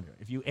speedometer.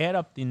 If you add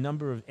up the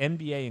number of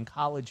NBA and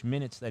college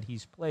minutes that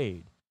he's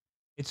played,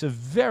 it's a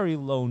very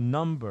low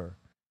number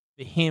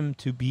for him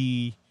to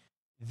be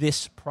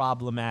this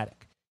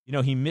problematic.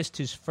 He missed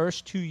his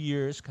first 2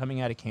 years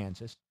coming out of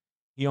Kansas.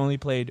 He only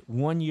played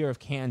 1 year of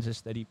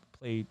Kansas that he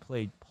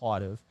played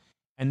part of,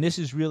 and this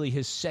is really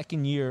his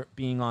second year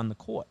being on the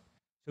court.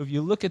 So if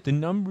you look at the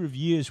number of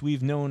years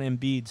we've known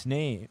Embiid's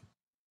name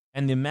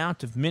and the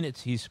amount of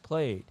minutes he's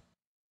played,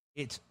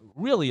 it's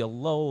really a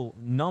low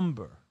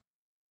number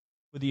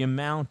for the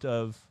amount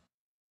of,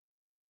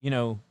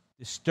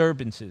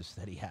 disturbances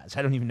that he has.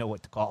 I don't even know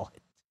what to call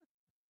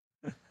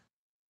it.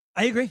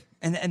 I agree,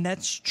 and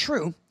that's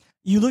true.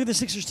 You look at the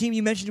Sixers team,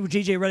 you mentioned with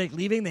J.J. Redick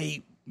leaving,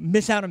 they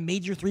miss out on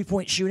major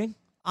three-point shooting,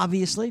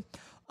 obviously.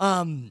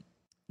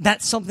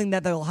 That's something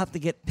that they'll have to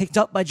get picked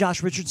up by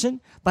Josh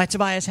Richardson, by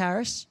Tobias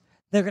Harris.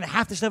 They're going to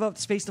have to step up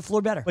to space the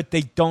floor better. But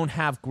they don't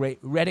have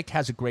Redick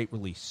has a great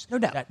release. No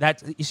doubt.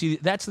 That's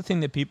the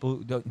thing that people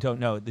don't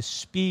know. The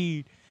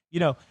speed,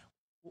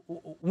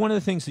 one of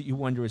the things that you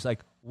wonder is, like,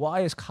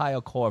 why is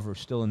Kyle Korver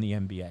still in the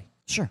NBA?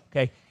 Sure.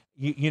 Okay.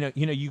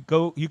 You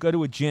go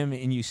to a gym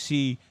and you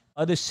see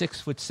other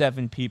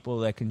 6'7" people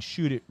that can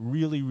shoot it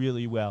really,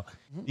 really well.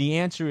 Mm-hmm. The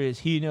answer is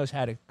he knows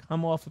how to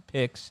come off of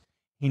picks.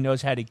 He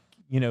knows how to,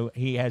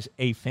 he has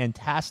a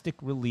fantastic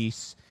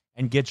release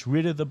and gets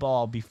rid of the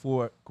ball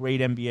before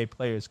great NBA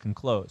players can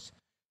close.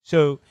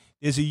 So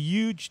there's a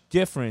huge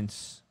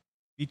difference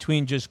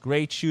between just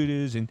great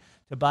shooters and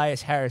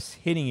Tobias Harris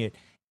hitting it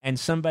and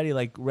somebody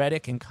like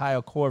Redick and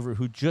Kyle Korver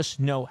who just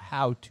know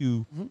how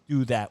to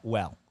do that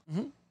well.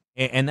 Mm-hmm.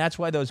 And that's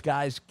why those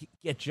guys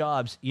get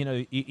jobs,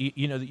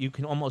 you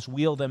can almost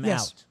wheel them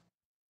out.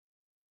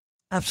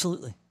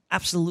 Absolutely.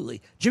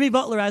 Absolutely. Jimmy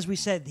Butler, as we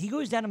said, he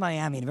goes down to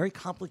Miami in a very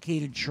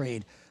complicated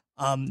trade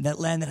that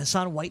landed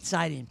Hassan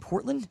Whiteside in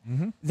Portland,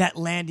 that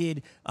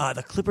landed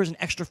the Clippers an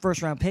extra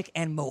first-round pick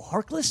and Mo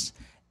Harkless,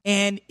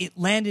 and it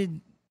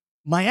landed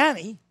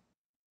Miami,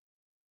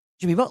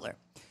 Jimmy Butler.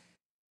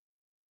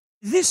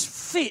 This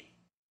fit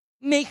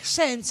makes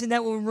sense in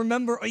that we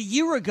remember a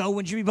year ago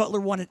when Jimmy Butler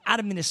wanted out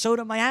of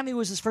Minnesota, Miami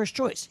was his first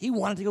choice. He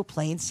wanted to go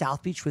play in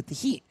South Beach with the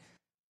Heat.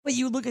 But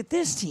you look at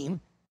this team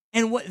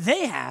and what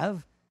they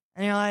have,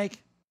 and you're like,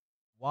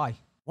 why?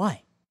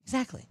 Why?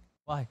 Exactly.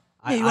 Why?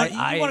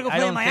 Yeah, you want to go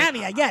play in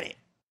Miami, I get it.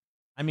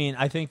 I mean,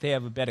 I think they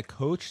have a better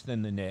coach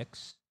than the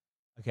Knicks.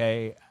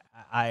 Okay?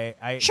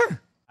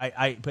 Sure.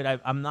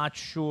 But I'm not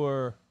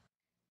sure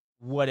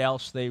what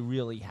else they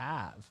really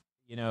have.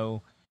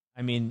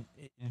 I mean,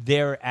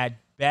 they're at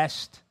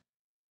best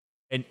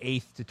an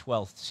 8th to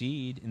 12th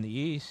seed in the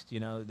East.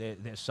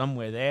 They're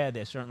somewhere there.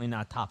 They're certainly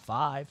not top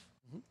 5.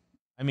 Mm-hmm.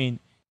 I mean,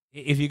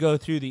 if you go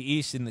through the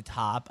East in the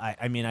top,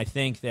 I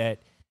think that,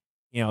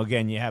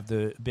 again, you have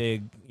the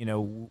big,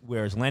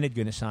 where is Leonard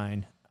going to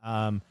sign?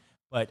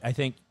 But I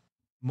think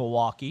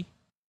Milwaukee,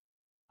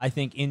 I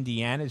think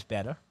Indiana's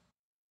better.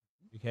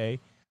 Okay.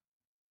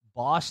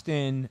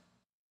 Boston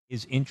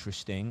is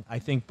interesting. I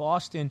think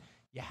Boston,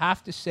 you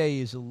have to say,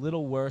 is a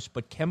little worse,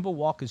 but Kemba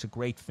Walker's a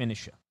great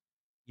finisher.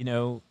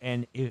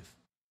 And if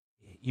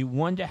you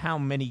wonder how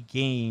many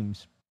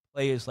games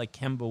players like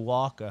Kemba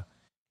Walker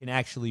can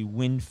actually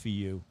win for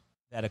you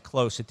that are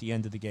close at the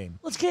end of the game.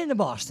 Let's get into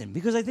Boston,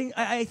 because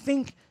I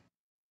think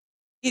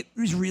it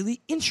was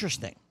really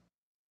interesting,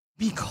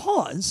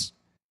 because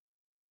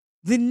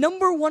the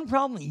number one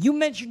problem, you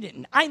mentioned it,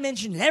 and I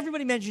mentioned it,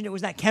 everybody mentioned it,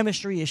 was that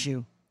chemistry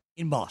issue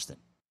in Boston.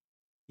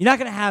 You're not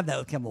going to have that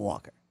with Kemba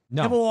Walker.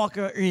 No. Kemba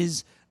Walker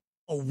is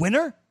a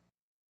winner,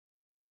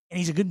 and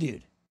he's a good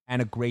dude.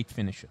 And a great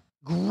finisher.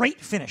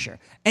 Great finisher.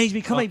 And he's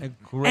become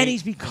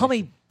great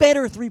a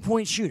better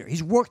three-point shooter.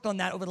 He's worked on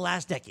that over the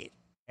last decade.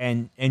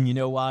 And you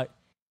know what?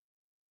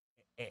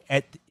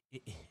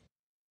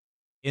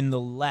 In the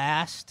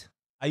last,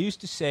 I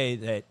used to say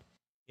that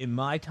in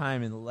my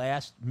time, in the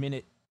last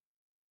minute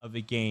of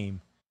a game,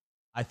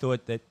 I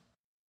thought that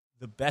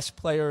the best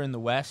player in the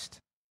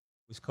West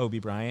was Kobe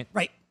Bryant.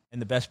 Right.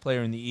 And the best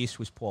player in the East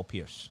was Paul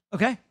Pierce.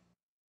 Okay.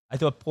 I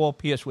thought Paul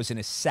Pierce was an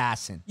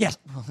assassin. Yes.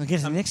 Well,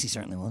 against the Knicks, he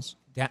certainly was.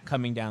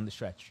 Coming down the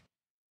stretch.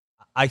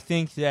 I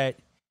think that,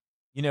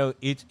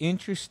 it's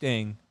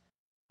interesting.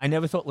 I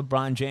never thought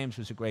LeBron James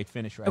was a great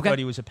finisher. I thought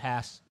he was a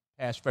pass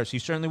first. He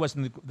certainly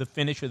wasn't the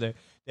finisher that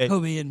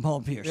Kobe and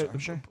Paul Pierce are,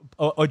 sure.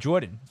 Or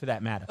Jordan, for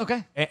that matter.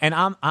 Okay. And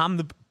I'm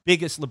the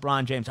biggest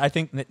LeBron James. I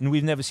think that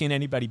we've never seen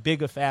anybody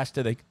bigger,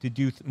 faster, to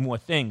do more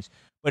things.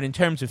 But in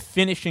terms of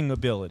finishing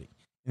ability,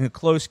 in a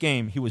close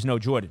game, he was no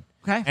Jordan.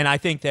 Okay. And I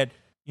think that,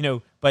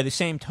 by the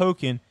same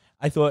token,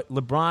 I thought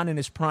LeBron in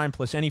his prime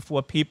plus any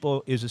four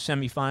people is a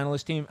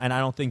semifinalist team, and I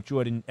don't think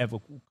Jordan ever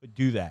could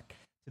do that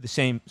to the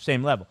same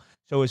level.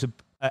 So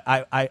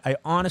I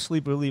honestly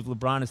believe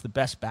LeBron is the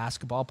best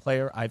basketball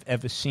player I've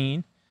ever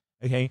seen,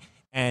 okay,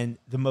 and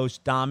the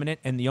most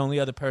dominant, and the only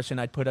other person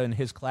I'd put in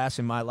his class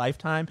in my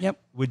lifetime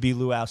would be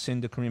Lou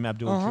Alcindor, Kareem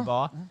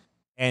Abdul-Jabbar.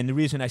 And the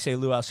reason I say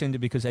Lou Alcindor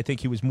because I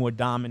think he was more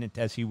dominant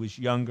as he was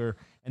younger,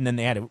 and then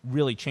they had to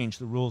really change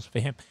the rules for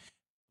him.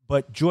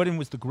 But Jordan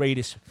was the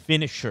greatest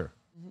finisher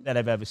that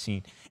I've ever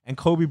seen. And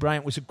Kobe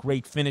Bryant was a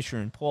great finisher,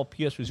 and Paul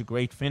Pierce was a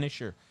great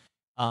finisher.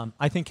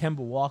 I think Kemba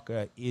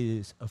Walker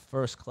is a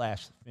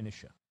first-class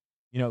finisher.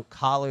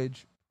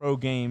 College, pro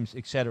games,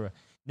 etc.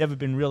 Never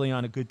been really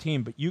on a good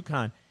team, but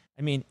UConn,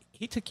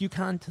 he took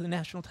UConn to the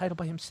national title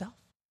by himself.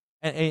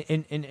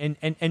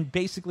 And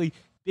basically,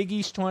 Big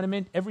East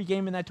tournament, every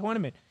game in that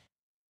tournament,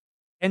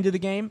 end of the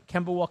game,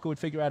 Kemba Walker would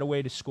figure out a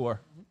way to score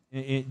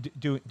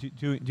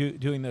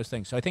doing those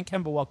things. So I think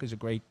Kemba Walker is a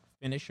great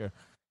finisher.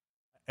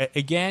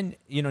 Again,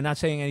 not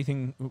saying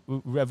anything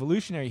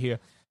revolutionary here.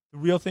 The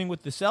real thing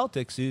with the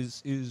Celtics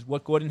is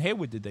what Gordon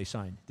Hayward did they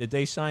sign? Did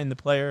they sign the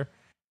player,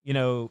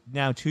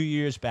 now 2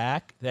 years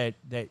back that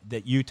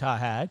Utah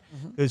had?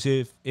 Because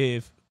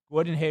if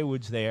Gordon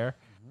Hayward's there,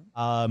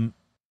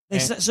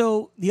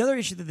 so the other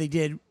issue that they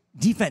did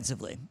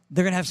defensively,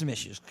 they're going to have some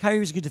issues. Kyrie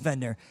was a good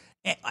defender.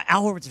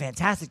 Al Horford's a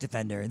fantastic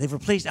defender. They've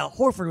replaced Al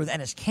Horford with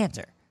Enes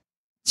Kanter.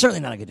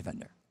 Certainly not a good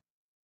defender.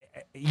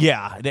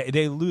 Yeah,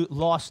 they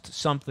lost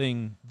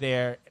something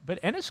there.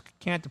 But Enes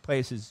Kanter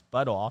plays his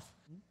butt off,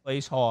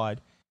 plays hard.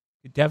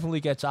 It definitely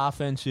gets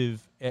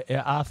offensive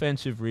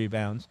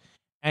rebounds.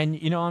 And,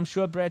 I'm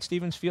sure Brad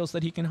Stevens feels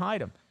that he can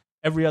hide him.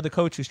 Every other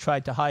coach who's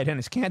tried to hide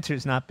Enes Kanter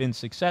has not been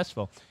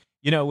successful.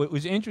 It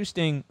was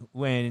interesting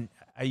when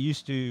we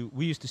used to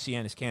see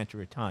Enes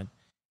Kanter a ton,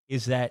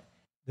 is that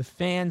the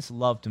fans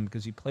loved him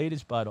because he played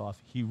his butt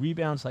off. He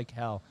rebounds like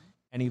hell,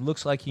 and he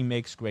looks like he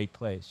makes great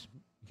plays.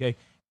 Okay?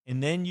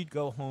 And then you'd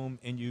go home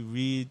and you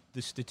read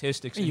the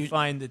statistics and you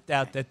find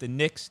out that the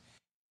Knicks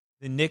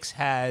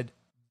had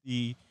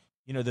the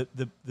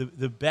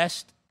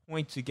best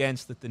points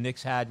against that the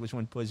Knicks had was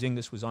when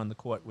Porzingis was on the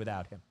court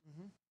without him,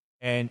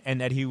 and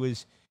that he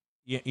was,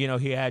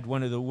 he had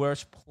one of the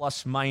worst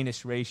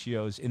plus-minus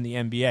ratios in the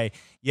NBA.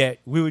 Yet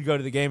we would go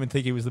to the game and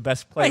think he was the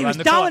best player on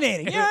the court. He was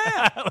dominating.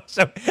 Yeah.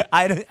 So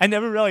I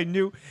never really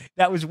knew.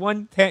 That was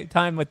one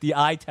time that the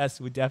eye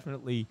test would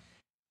definitely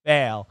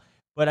fail.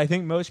 But I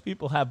think most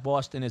people have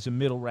Boston as a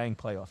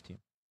middle-ranked playoff team.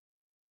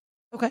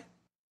 Okay.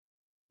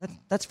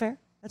 That's fair.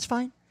 That's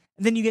fine.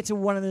 And then you get to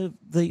one of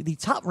the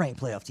top-ranked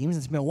playoff teams.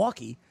 It's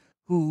Milwaukee,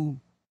 who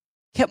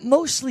kept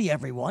mostly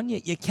everyone.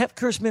 You kept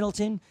Chris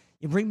Middleton.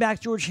 You bring back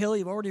George Hill.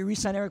 You've already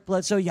re-signed Eric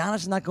Bledsoe. Giannis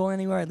is not going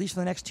anywhere, at least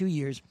for the next 2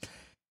 years.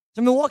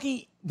 So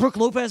Milwaukee, Brook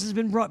Lopez has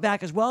been brought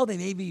back as well. They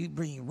may be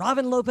bringing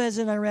Robin Lopez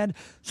in, I read.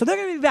 So they're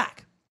going to be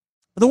back.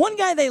 But the one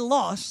guy they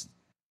lost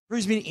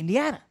brings me to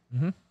Indiana,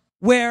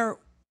 where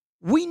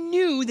we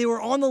knew they were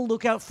on the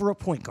lookout for a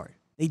point guard.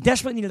 They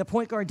desperately needed a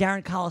point guard.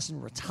 Darren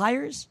Collison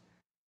retires.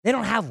 They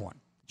don't have one.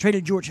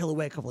 Traded George Hill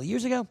away a couple of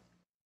years ago.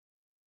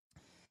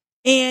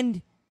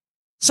 And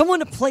someone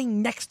to play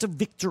next to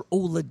Victor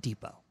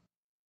Oladipo.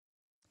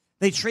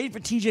 They traded for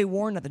T.J.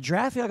 Warren at the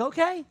draft. You're like,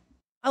 okay,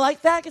 I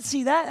like that. I can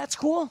see that. That's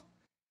cool.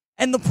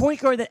 And the point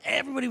guard that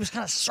everybody was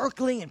kind of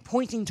circling and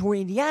pointing toward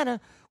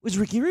Indiana was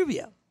Ricky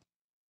Rubio.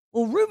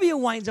 Well, Rubio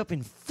winds up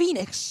in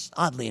Phoenix,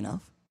 oddly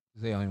enough.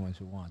 They're the only ones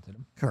who wanted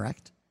him.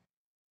 Correct.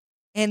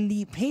 And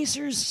the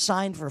Pacers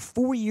signed for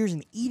 4 years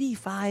and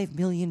 $85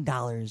 million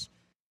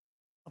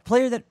a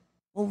player that,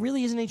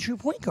 really isn't a true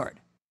point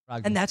guard.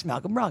 Brogdon. And that's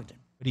Malcolm Brogdon.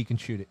 But he can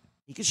shoot it.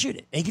 He can shoot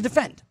it. And he can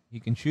defend.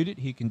 He can shoot it.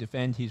 He can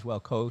defend. He's well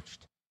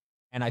coached.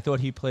 And I thought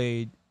he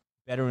played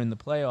better in the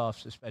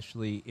playoffs,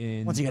 especially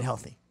once he got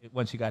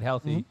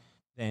healthy.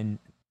 than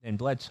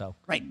Bledsoe.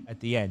 Right. At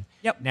the end.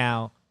 Yep.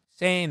 Now,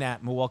 saying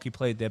that, Milwaukee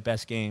played their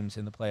best games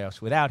in the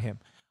playoffs without him.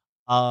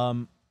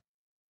 I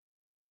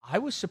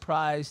was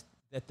surprised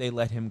that they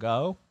let him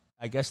go.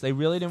 I guess they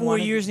really didn't 4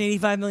 want years and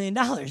 $85 million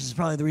is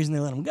probably the reason they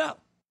let him go.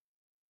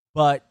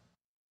 But,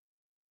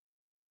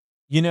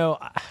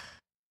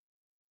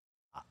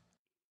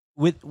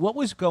 with what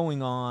was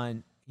going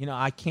on,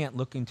 I can't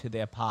look into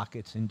their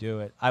pockets and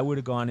do it. I would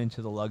have gone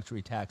into the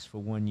luxury tax for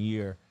 1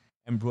 year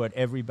and brought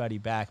everybody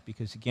back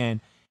because, again,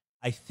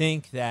 I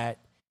think that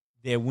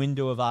their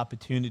window of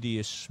opportunity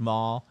is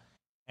small.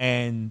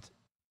 And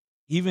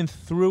even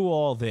through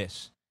all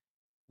this,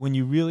 when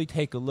you really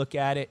take a look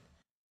at it,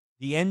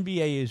 the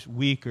NBA is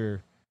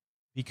weaker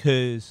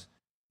because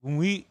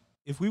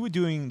if we were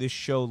doing this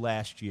show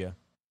last year,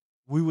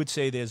 we would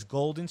say there's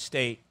Golden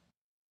State,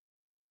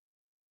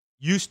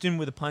 Houston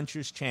with a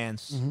puncher's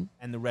chance,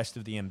 and the rest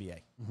of the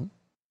NBA. Mm-hmm.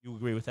 You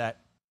agree with that?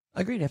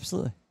 Agreed,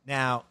 absolutely.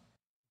 Now,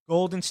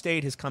 Golden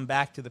State has come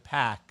back to the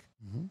pack,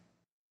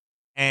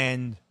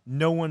 and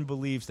no one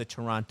believes that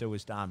Toronto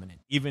is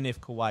dominant, even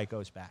if Kawhi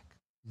goes back.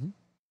 Mm-hmm.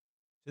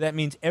 So that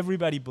means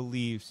everybody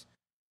believes,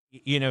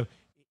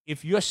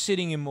 if you're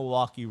sitting in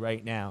Milwaukee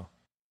right now,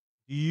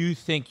 do you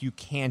think you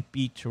can't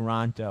beat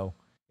Toronto?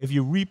 If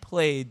you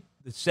replayed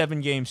the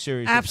 7-game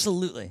series.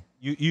 Absolutely.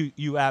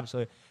 You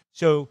absolutely.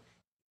 So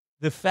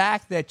the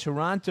fact that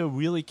Toronto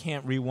really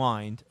can't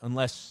rewind,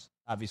 unless,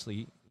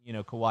 obviously,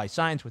 Kawhi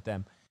signs with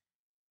them.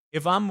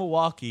 If I'm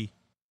Milwaukee,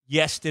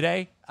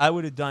 yesterday, I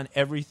would have done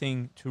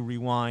everything to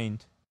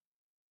rewind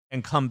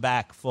and come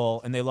back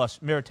full. And they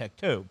lost Miritek,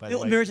 too, by the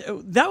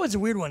way. That was a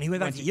weird one. He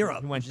went back to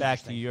Europe. He went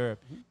back to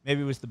Europe.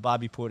 Maybe it was the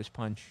Bobby Portis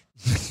punch.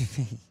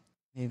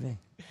 Maybe.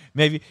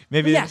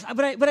 But yes,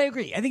 but I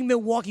agree. I think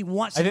Milwaukee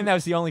wants. I think that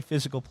was the only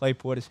physical play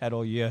Portis had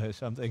all year, or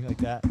something like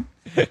that.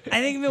 I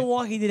think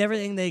Milwaukee did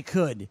everything they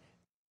could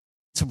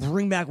to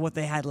bring back what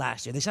they had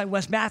last year. They signed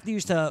Wes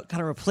Matthews to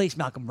kind of replace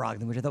Malcolm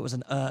Brogdon, which I thought was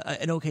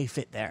an okay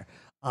fit there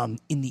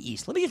in the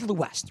East. Let me get to the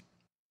West.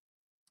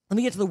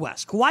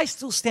 Kawhi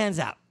still stands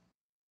out.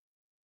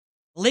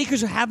 The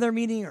Lakers will have their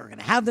meeting, or are going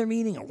to have their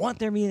meeting, or want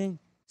their meeting.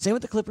 Same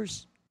with the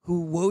Clippers,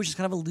 who Woj has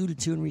kind of alluded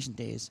to in recent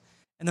days.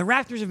 And the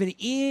Raptors have been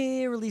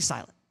eerily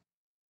silent.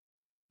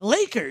 The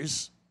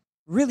Lakers,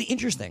 really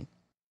interesting.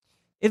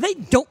 If they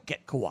don't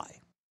get Kawhi,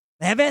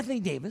 they have Anthony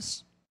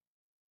Davis,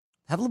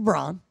 have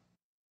LeBron,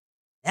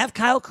 they have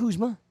Kyle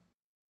Kuzma.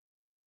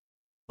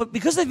 But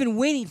because they've been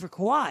waiting for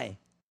Kawhi,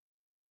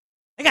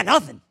 they got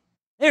nothing.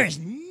 There is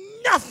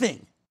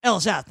nothing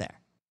else out there.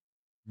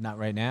 Not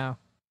right now.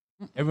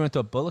 Everyone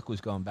thought Bullock was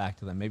going back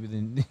to them. Maybe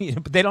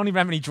but they don't even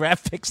have any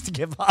draft picks to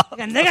give up.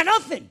 And they got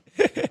nothing.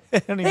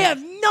 They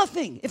have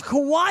nothing. If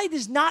Kawhi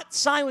does not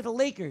sign with the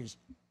Lakers,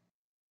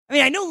 I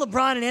mean, I know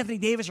LeBron and Anthony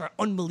Davis are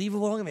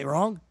unbelievable. Don't get me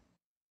wrong.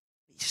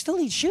 You still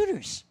need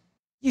shooters.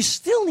 You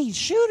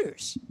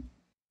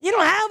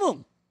don't have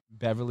them.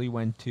 Beverly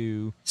went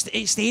to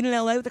stayed in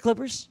LA with the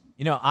Clippers.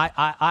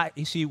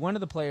 You see, one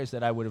of the players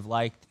that I would have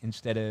liked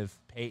instead of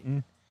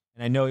Peyton,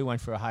 and I know he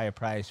went for a higher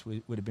price,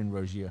 would have been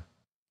Rozier.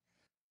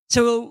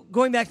 So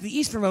going back to the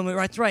East for a moment,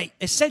 that's right.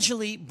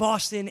 Essentially,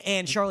 Boston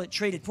and Charlotte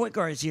traded point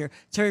guards here.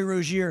 Terry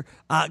Rozier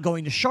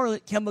going to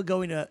Charlotte, Kemba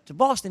going to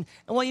Boston.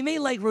 And while you may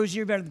like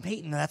Rozier better than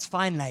Peyton, that's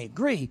fine, and I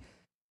agree.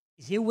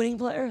 Is he a winning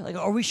player? Like,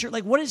 are we sure?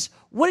 Like, what is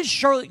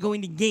Charlotte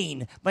going to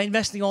gain by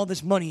investing all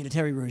this money into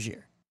Terry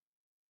Rozier?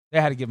 They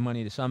had to give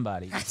money to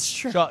somebody. That's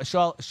true.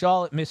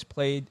 Charlotte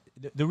misplayed.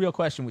 The real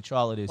question with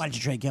Charlotte is, why did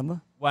you trade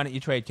Kemba? Why don't you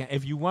trade Kemba?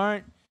 If you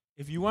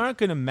weren't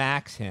going to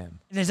max him,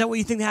 and is that what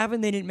you think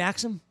happened? They didn't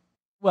max him.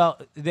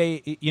 Well,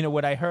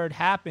 what I heard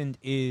happened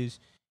is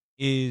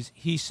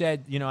he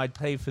said, I'd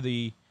play for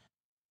the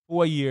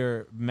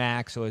 4-year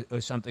max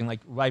or something,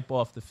 like right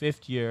off the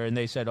 5th year, and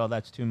they said, oh,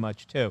 that's too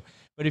much too.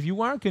 But if you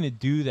weren't going to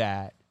do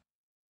that,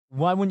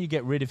 why wouldn't you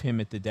get rid of him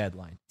at the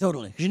deadline?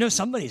 Totally, because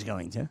somebody's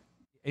going to.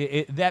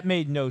 That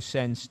made no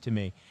sense to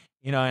me,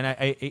 and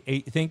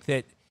I think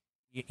that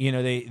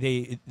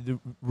the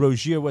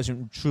Rozier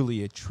wasn't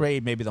truly a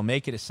trade. Maybe they'll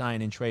make it a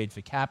sign and trade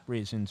for cap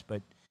reasons,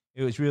 but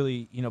it was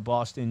really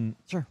Boston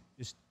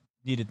just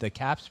needed the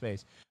cap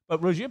space.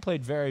 But Rozier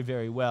played very,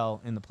 very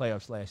well in the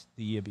playoffs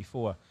the year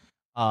before.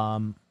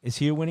 Is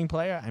he a winning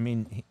player? I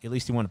mean, at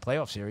least he won a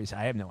playoff series.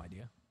 I have no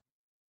idea.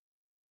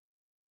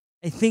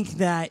 I think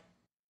that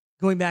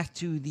going back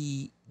to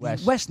the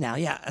West now,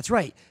 yeah, that's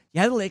right.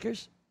 You had the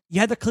Lakers. You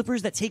had the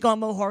Clippers that take on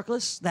Mo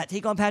Harkless, that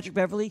take on Patrick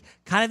Beverley,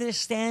 kind of in a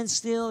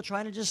standstill,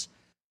 trying to just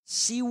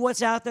see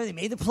what's out there. They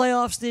made the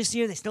playoffs this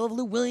year. They still have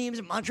Lou Williams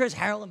and Montrezl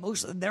Harrell and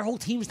most of their whole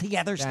team's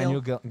together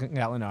Daniel still.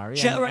 Gallinari.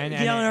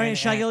 Gallinari and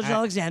Shai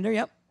Gilgeous-Alexander,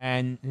 yep.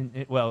 And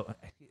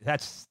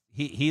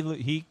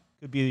he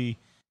could be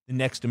the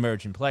next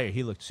emerging player.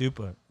 He looked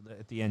super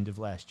at the end of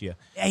last year.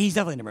 Yeah, he's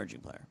definitely an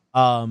emerging player.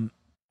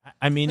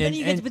 I mean,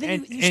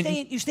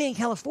 you stay in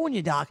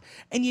California, Doc,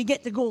 and you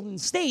get to Golden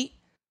State,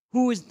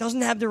 who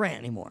doesn't have Durant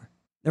anymore.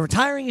 They're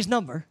retiring his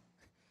number,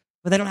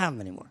 but they don't have him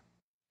anymore.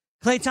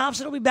 Klay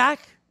Thompson will be back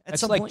at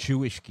some point. That's like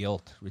Jewish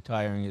guilt,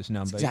 retiring his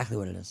number. That's exactly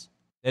what it is.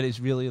 That is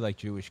really like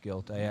Jewish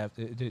guilt. I have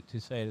to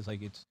say it. It's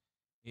like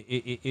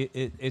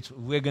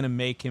we're going to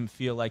make him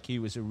feel like he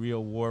was a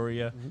real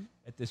warrior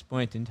at this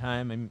point in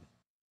time.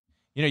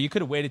 You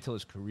could have waited till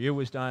his career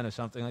was done or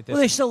something like that.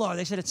 Well, they still are.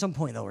 They said at some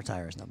point they'll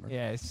retire his number.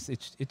 Yeah,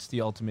 it's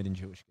the ultimate in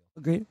Jewish guilt.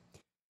 Agreed.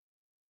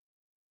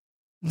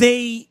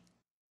 They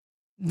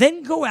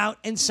then go out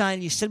and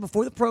sign, you said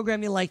before the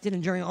program you liked it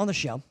and during on the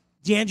show,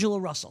 D'Angelo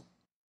Russell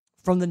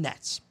from the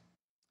Nets.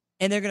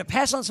 And they're going to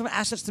pass on some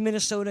assets to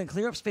Minnesota and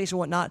clear up space and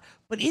whatnot.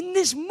 But in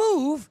this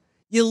move,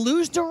 you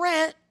lose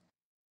Durant,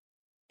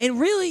 and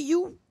really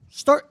you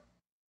start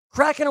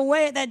cracking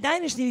away at that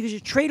dynasty because you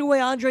trade away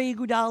Andre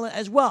Iguodala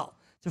as well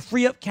to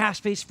free up cap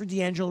space for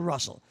D'Angelo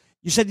Russell.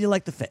 You said you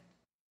liked the fit.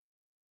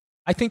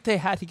 I think they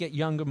had to get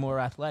younger, more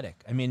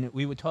athletic. I mean,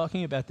 we were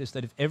talking about this,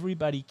 that if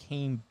everybody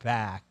came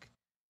back,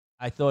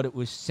 I thought it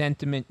was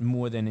sentiment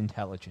more than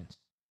intelligence.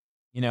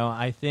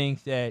 I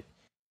think that,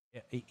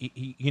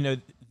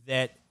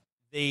 that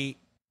they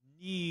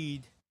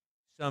need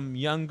some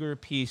younger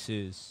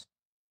pieces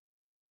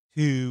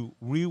to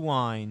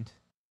rewind,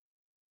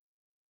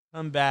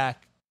 come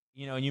back,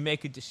 and you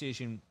make a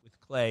decision with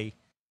Clay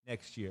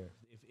next year.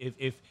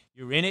 If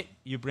you're in it,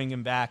 you bring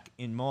him back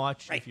in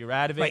March. Right. If you're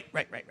out of it,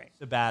 right.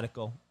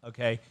 sabbatical.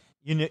 Okay,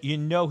 you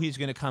know he's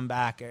going to come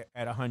back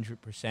at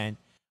 100%.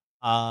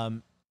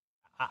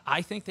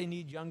 I think they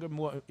need younger,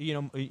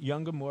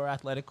 more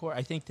athletic core.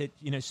 I think that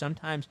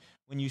sometimes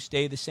when you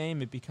stay the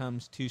same, it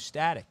becomes too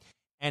static.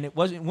 And it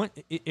wasn't.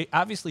 It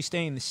obviously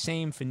staying the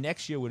same for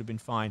next year would have been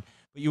fine,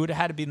 but you would have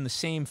had to be the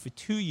same for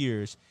 2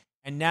 years,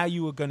 and now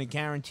you were going to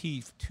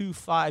guarantee 2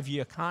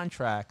 5-year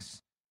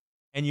contracts.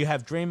 And you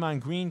have Draymond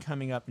Green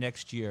coming up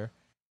next year,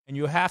 and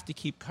you have to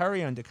keep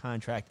Curry under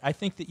contract. I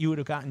think that you would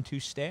have gotten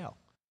too stale.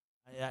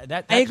 I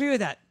agree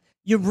with that.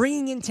 You're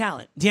bringing in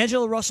talent.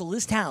 D'Angelo Russell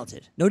is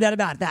talented, no doubt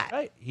about that.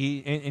 Right. He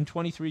in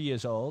 23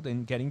 years old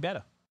and getting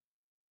better.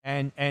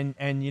 And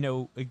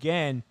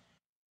again,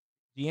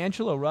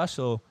 D'Angelo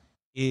Russell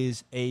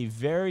is a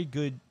very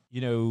good,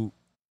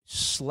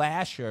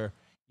 slasher,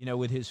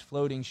 with his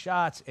floating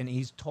shots, and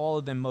he's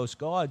taller than most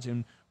guards.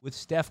 And with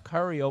Steph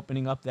Curry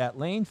opening up that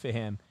lane for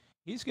him,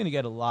 he's going to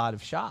get a lot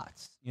of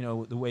shots,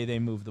 the way they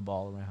move the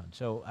ball around.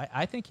 So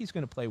I think he's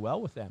going to play well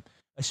with them,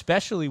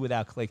 especially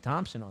without Klay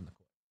Thompson on the court.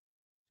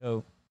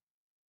 So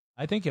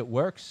I think it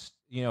works.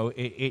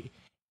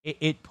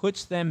 It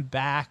puts them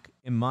back,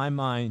 in my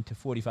mind, to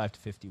 45 to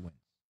 50 wins,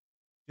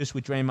 just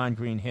with Draymond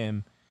Green,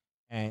 him,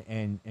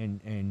 and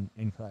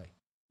Klay.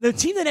 The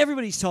team that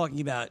everybody's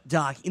talking about,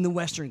 Doc, in the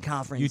Western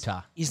Conference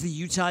Utah. is the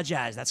Utah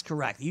Jazz. That's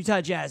correct. The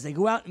Utah Jazz, they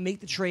go out and make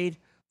the trade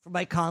for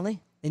Mike Conley.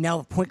 They now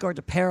have a point guard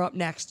to pair up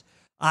next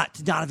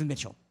to Donovan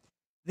Mitchell.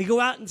 They go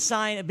out and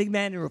sign a big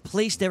man to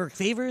replace Derek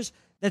Favors.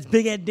 That's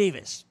Big Ed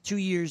Davis, 2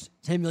 years,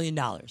 $10 million.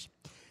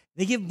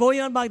 They give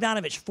Bojan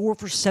Bogdanovic 4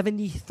 for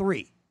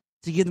 $73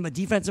 to give them a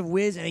defensive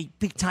whiz and a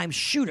big-time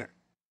shooter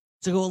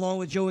to go along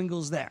with Joe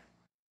Ingles there.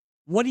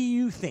 What do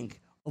you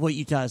think of what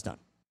Utah has done?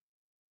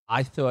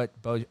 I thought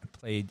Bo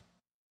played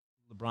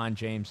LeBron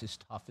James as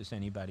tough as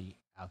anybody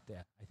out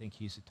there. I think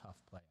he's a tough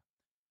player.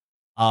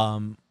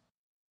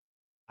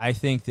 I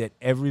think that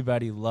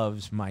everybody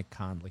loves Mike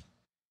Conley.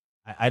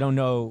 I don't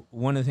know.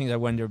 One of the things I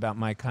wonder about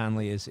Mike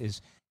Conley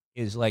is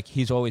like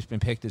he's always been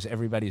picked as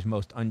everybody's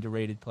most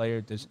underrated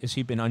player. Has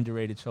he been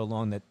underrated so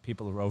long that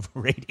people are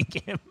overrating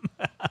him?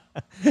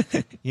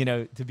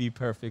 To be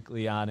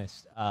perfectly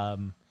honest,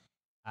 I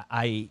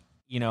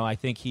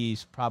think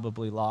he's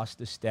probably lost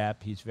a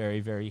step. He's very,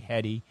 very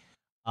heady,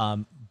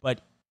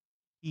 but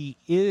he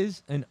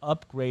is an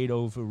upgrade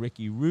over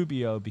Ricky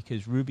Rubio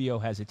because Rubio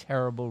has a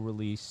terrible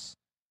release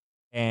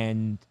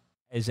and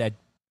is at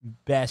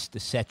best a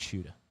set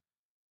shooter.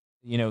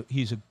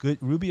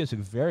 Rubio's a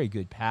very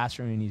good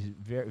passer, and he's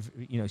very,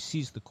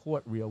 sees the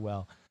court real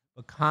well.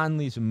 But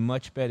Conley's a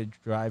much better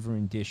driver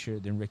and disher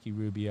than Ricky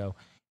Rubio,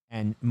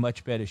 and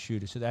much better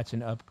shooter. So that's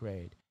an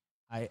upgrade.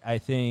 I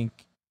think,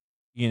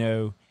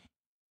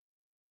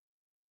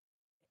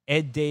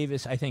 Ed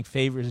Davis, I think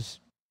Favors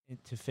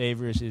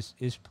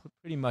is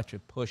pretty much a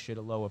push at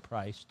a lower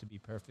price, to be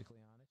perfectly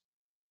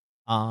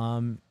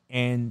honest.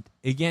 And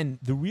again,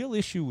 the real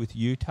issue with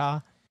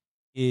Utah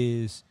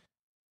is,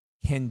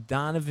 can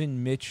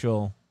Donovan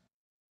Mitchell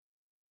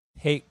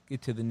take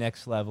it to the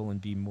next level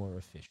and be more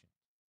efficient?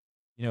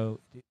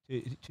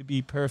 To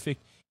be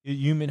perfect,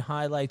 Human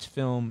highlights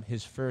film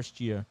his first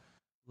year.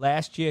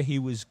 Last year he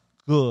was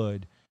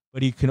good,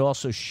 but he could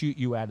also shoot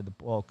you out of the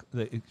ball,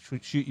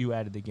 shoot you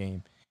out of the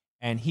game.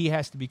 And he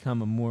has to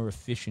become a more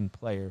efficient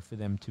player for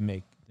them to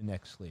make the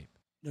next leap.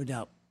 No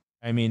doubt.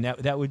 I mean,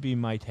 that would be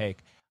my take.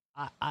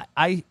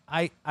 I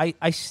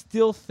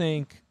still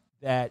think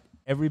that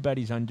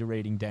everybody's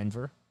underrating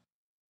Denver.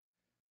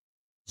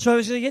 So I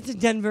was going to get to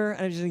Denver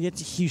and I was going to get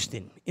to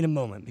Houston in a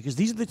moment because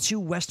these are the two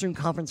Western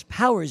Conference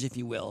powers, if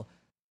you will,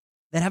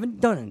 that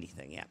haven't done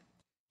anything yet.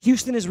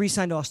 Houston has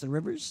re-signed Austin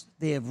Rivers.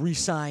 They have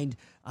re-signed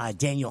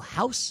Daniel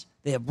House.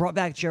 They have brought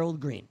back Gerald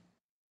Green.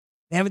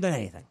 They haven't done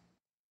anything.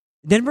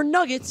 The Denver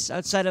Nuggets,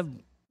 outside of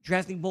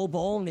drafting Bol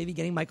Bol and maybe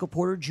getting Michael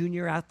Porter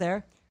Jr. out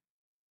there,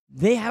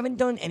 they haven't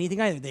done anything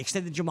either. They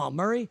extended Jamal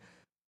Murray,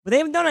 but they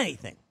haven't done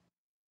anything.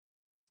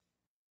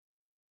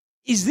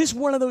 Is this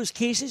one of those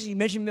cases? You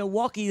mentioned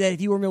Milwaukee, that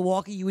if you were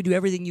Milwaukee, you would do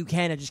everything you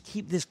can to just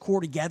keep this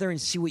core together and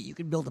see what you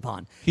can build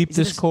upon. Keep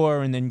this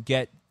core and then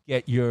get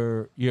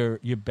your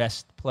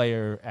best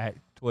player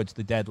towards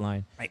the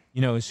deadline. Right.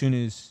 You know, as soon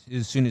as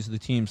the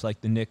teams like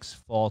the Knicks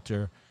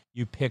falter,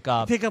 you pick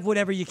up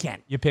whatever you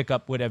can. You pick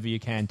up whatever you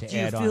can to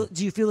add on.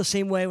 Do you feel the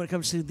same way when it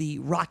comes to the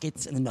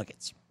Rockets and the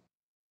Nuggets?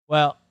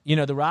 Well, you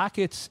know, the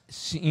Rockets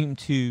seem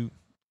to,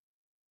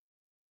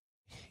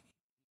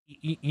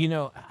 you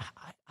know,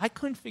 I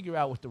couldn't figure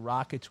out what the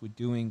Rockets were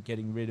doing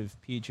getting rid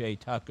of P.J.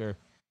 Tucker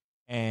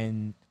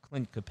and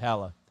Clint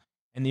Capella.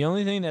 And the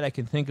only thing that I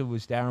can think of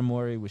was Daryl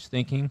Morey was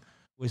thinking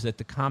was that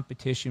the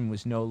competition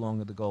was no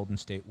longer the Golden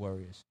State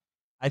Warriors.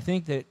 I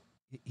think that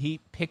he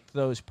picked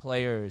those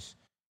players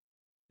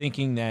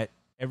thinking that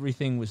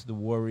everything was the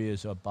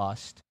Warriors or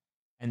bust,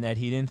 and that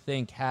he didn't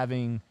think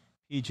having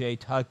P.J.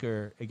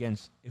 Tucker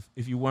against,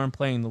 if you weren't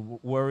playing the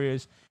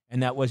Warriors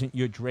and that wasn't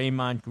your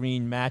Draymond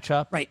Green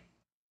matchup, right,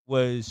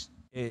 was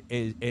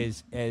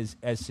as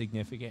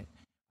significant.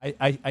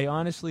 I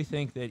honestly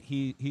think that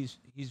he's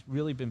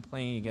really been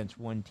playing against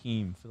one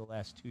team for the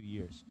last 2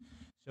 years.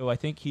 So I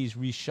think he's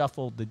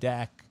reshuffled the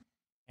deck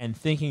and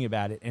thinking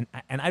about it. And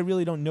I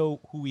really don't know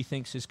who he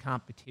thinks his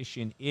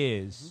competition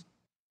is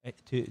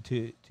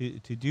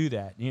to do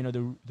that. You know,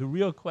 the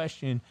real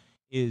question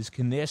is,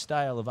 can their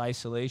style of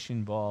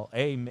isolation ball,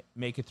 A,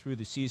 make it through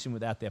the season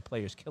without their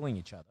players killing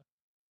each other,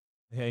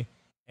 okay,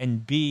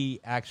 and B,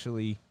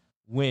 actually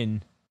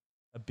win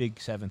a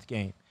big seventh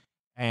game.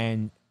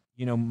 And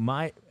you know,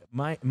 my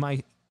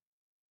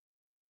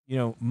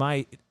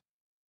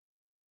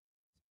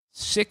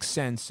sixth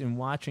sense in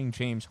watching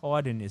James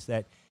Harden is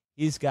that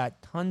he's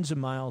got tons of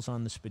miles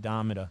on the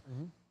speedometer,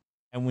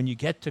 and when you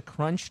get to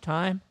crunch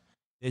time,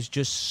 there's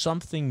just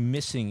something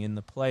missing in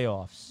the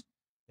playoffs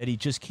that he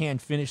just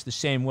can't finish the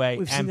same way.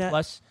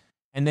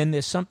 And then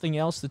there's something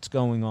else that's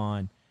going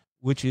on,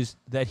 which is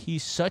that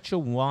he's such a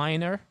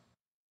whiner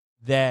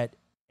that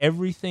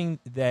everything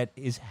that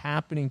is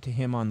happening to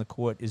him on the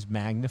court is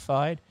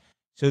magnified.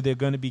 So there are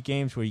going to be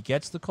games where he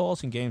gets the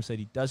calls and games that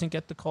he doesn't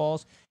get the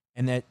calls,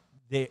 and that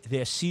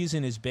their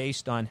season is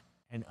based on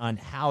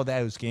how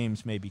those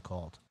games may be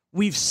called.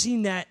 We've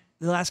seen that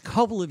the last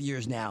couple of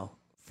years now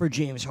for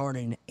James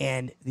Harden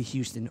and the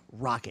Houston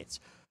Rockets.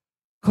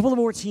 A couple of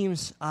more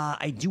teams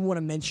I do want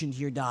to mention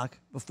here, Doc,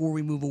 before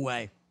we move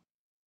away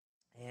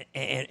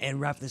and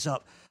wrap this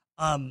up.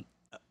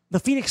 The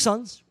Phoenix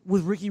Suns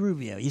with Ricky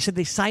Rubio. You said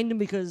they signed him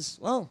because,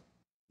 well,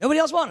 nobody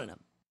else wanted him.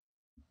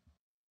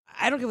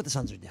 I don't get what the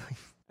Suns are doing.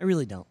 I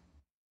really don't.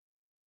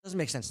 Doesn't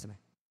make sense to me.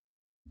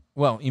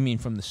 Well, you mean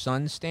from the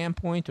Suns'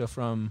 standpoint or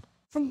from...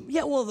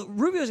 Rubio's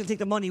going to take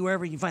the money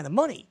wherever he can find the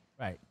money.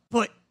 Right.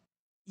 But,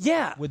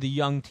 yeah. With a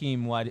young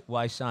team,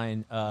 why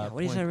sign... what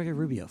do you sign Ricky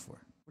Rubio for?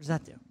 What does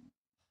that do?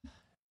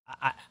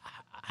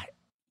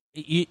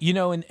 You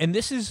know, and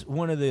this is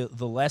one of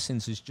the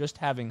lessons, is just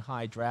having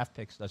high draft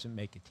picks doesn't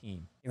make a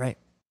team. You're right.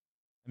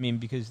 I mean,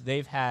 because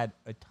they've had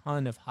a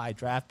ton of high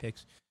draft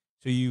picks,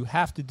 so you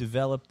have to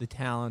develop the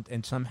talent,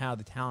 and somehow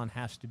the talent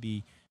has to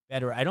be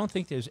better. I don't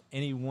think there's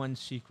any one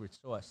secret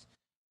sauce,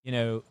 you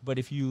know, but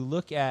if you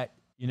look at,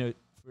 you know,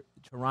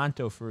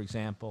 Toronto, for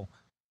example,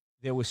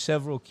 there were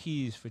several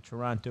keys for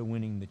Toronto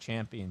winning the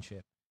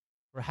championship.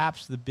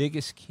 Perhaps the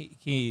biggest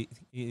key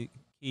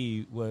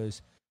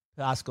was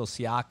Pascal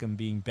Siakam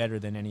being better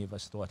than any of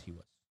us thought he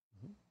was.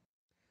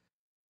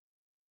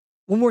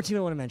 One more team I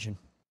want to mention.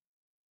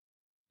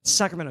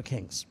 Sacramento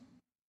Kings.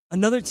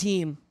 Another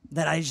team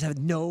that I just have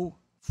no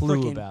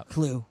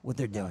clue what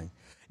they're doing.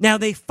 Now,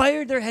 they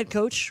fired their head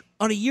coach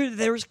on a year that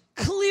there was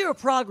clear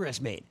progress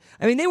made.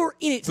 I mean, they were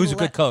in it. Who's a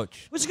good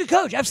coach? Who's a good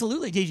coach?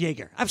 Absolutely, DJ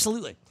Yeager.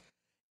 Absolutely.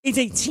 It's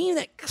a team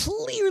that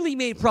clearly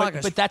made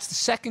progress. But that's the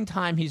second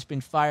time he's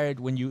been fired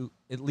when you,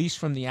 at least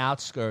from the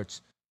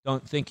outskirts,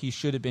 don't think he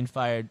should have been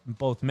fired in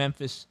both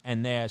Memphis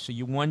and there. So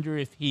you wonder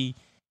if he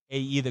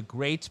either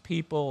grates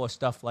people or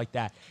stuff like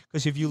that.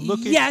 Because if you look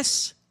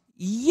at...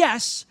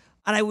 Yes,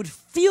 and I would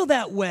feel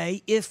that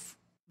way if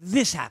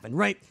this happened,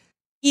 right?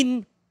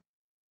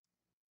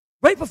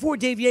 Right before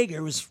Dave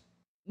Yeager was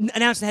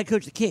announced the head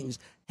coach of the Kings,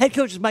 head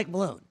coach is Mike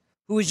Malone,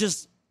 who was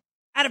just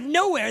out of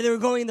nowhere, they were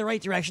going in the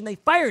right direction. They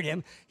fired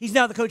him. He's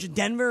now the coach of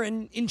Denver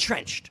and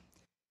entrenched.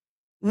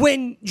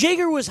 When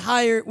Yeager was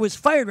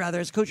fired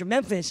as coach of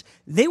Memphis,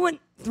 they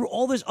went through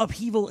all this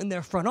upheaval in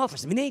their front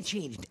office. I mean, they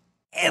changed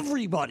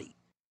everybody.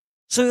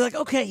 So you're like,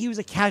 okay, he was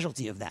a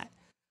casualty of that.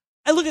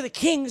 I look at the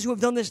Kings, who have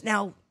done this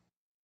now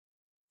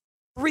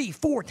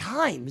 3-4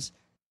 times.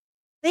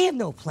 They have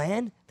no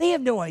plan. They have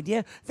no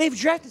idea. They've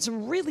drafted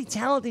some really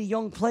talented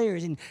young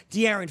players in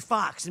De'Aaron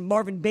Fox and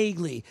Marvin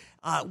Bagley,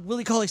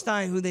 Willie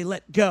Cauley-Stein, who they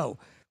let go.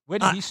 Where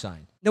did he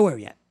sign? Nowhere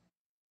yet.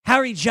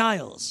 Harry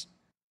Giles.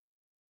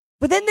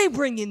 But then they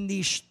bring in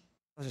these,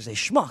 I was going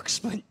to say schmucks,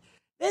 but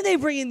then they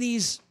bring in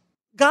these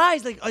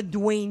guys like a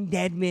Dwayne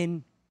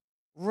Dedman,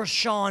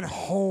 Rashawn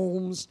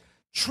Holmes,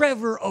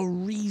 Trevor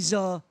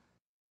Ariza.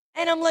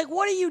 And I'm like,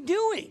 what are you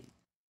doing?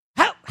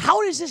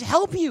 How does this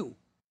help you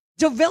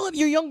develop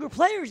your younger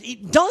players?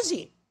 It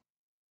doesn't.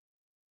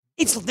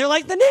 They're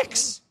like the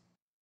Knicks.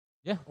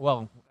 Yeah,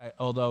 well,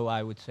 although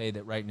I would say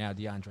that right now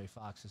DeAndre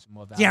Fox is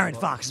more valuable.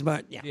 De'Aaron Fox,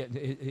 but yeah.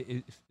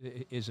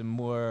 Is a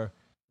more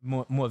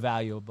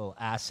valuable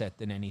asset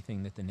than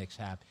anything that the Knicks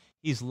have.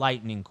 He's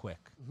lightning quick.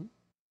 Mm-hmm.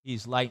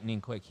 He's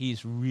lightning quick.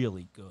 He's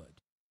really good.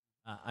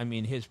 I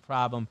mean, his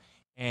problem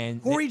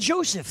and Corey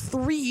Joseph,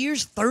 3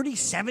 years,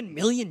 $37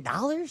 million.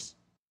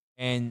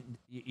 And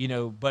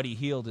Buddy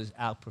Hield has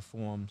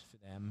outperformed for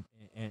them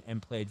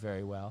and played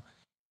very well.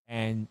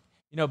 And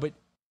but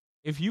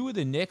if you were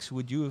the Knicks,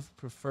 would you have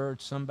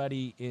preferred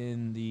somebody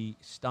in the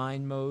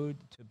Stein mode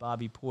to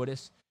Bobby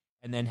Portis,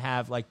 and then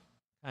have like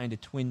kind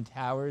of twin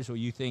towers, or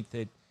you think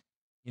that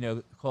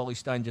Cauley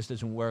Stein just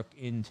doesn't work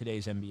in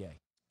today's NBA?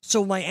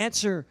 So my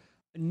answer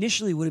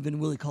initially would have been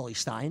Willie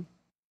Cauley-Stein.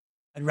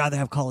 I'd rather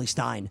have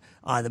Cauley-Stein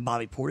than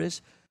Bobby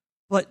Portis.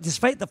 But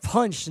despite the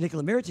punch to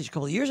Nikola Mirotic a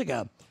couple of years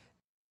ago,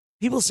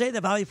 people say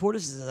that Bobby Portis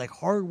is a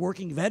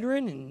hard-working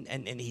veteran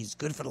and he's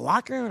good for the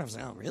locker room. And I was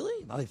like, oh,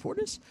 really? Bobby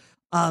Portis?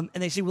 And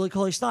they say Willie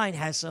Cauley-Stein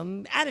has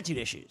some attitude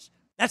issues.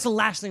 That's the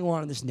last thing I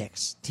want on this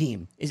Knicks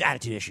team is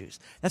attitude issues.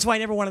 That's why I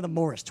never wanted the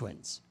Morris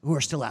twins, who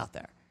are still out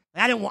there.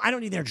 I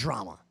don't need their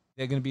drama.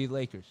 They're going to be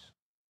Lakers.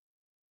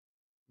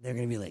 They're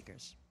going to be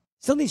Lakers.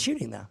 Still need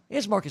shooting, though. I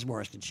guess Marcus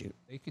Morris can shoot.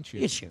 They can shoot.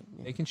 He can shoot.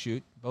 Yeah. They can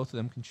shoot. Both of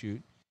them can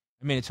shoot.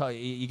 I mean, it's hard.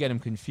 You get them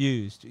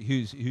confused.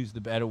 Who's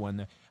the better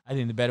one? I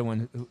think the better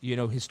one,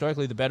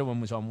 historically the better one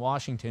was on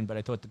Washington, but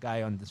I thought the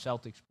guy on the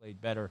Celtics played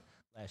better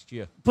last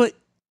year. But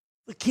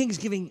the Kings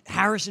giving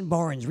Harrison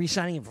Barnes,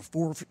 re-signing him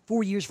for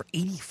 4 years for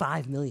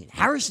 $85 million.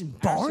 Harrison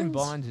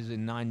Barnes is a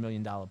 $9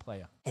 million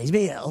player. And he's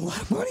made a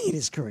lot of money in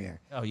his career.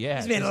 Oh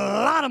yeah, he's made a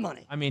lot of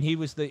money. I mean, he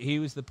was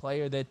the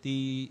player that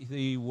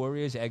the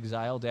Warriors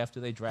exiled after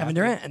they drafted Kevin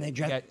Durant, and they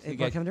drafted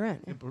Kevin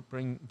Durant. Yeah.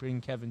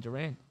 Bring Kevin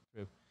Durant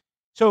through.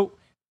 So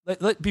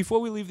before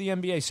we leave the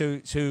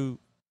NBA, so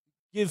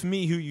give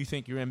me who you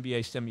think your NBA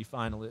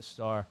semifinalists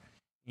are.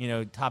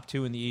 Top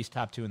two in the East,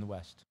 top two in the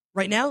West.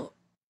 Right now,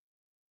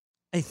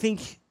 I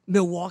think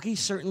Milwaukee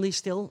certainly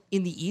still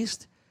in the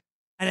East,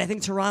 and I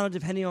think Toronto,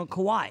 depending on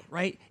Kawhi.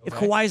 Right? Okay. If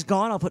Kawhi's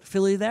gone, I'll put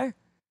Philly there.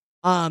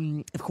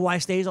 If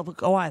Kawhi stays, I'll put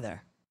Kawhi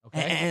there.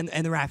 Okay.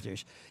 And the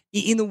Raptors.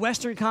 In the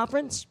Western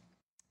Conference,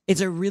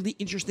 it's a really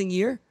interesting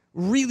year.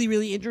 Really,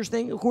 really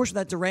interesting. Of course, with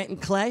that Durant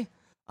and Clay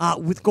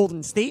with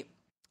Golden State.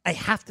 I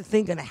have to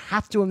think and I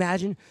have to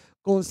imagine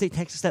Golden State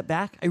takes a step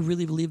back. I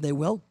really believe they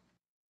will.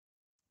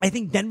 I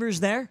think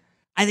Denver's there.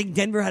 I think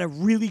Denver had a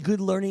really good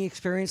learning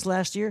experience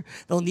last year.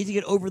 They'll need to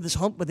get over this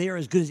hump, but they are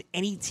as good as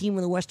any team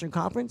in the Western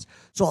Conference.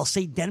 So I'll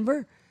say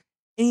Denver.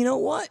 And you know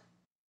what?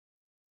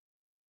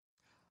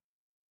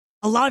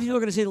 A lot of people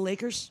are going to say the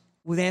Lakers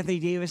with Anthony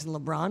Davis and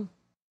LeBron,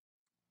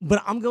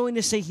 but I'm going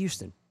to say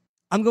Houston.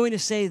 I'm going to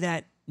say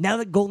that now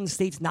that Golden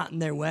State's not in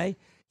their way,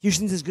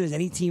 Houston's as good as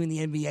any team in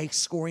the NBA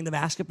scoring the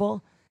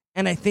basketball,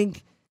 and I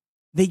think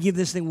they give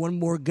this thing one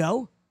more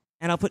go,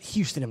 and I'll put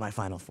Houston in my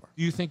Final Four.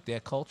 Do you think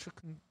their culture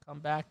can come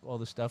back? All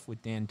the stuff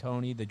with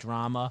D'Antoni, the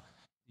drama?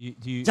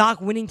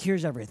 Doc, winning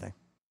cures everything.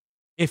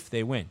 If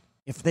they win.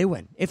 If they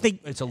win.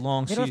 It's a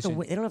long season.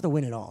 They don't have to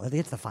win it all. They have to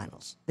get to the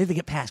finals. They have to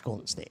get past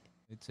Golden State.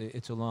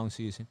 It's a long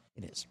season.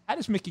 It is. How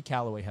does Mickey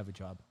Callaway have a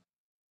job?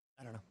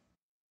 I don't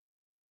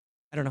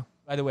know.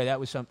 By the way, that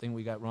was something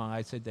we got wrong.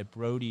 I said that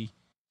Brody,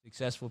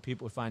 successful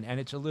people would find,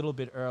 and it's a little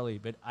bit early,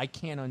 but I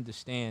can't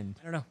understand.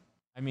 I don't know.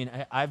 I mean,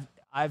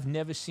 I've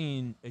never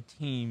seen a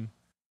team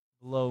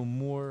blow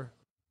more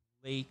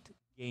late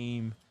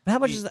game. But how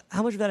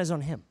much of that is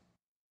on him?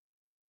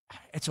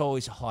 It's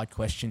always a hard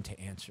question to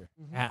answer.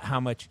 Mm-hmm. How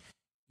much,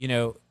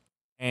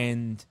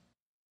 and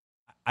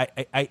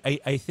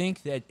I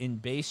think that in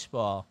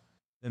baseball,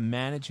 the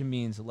manager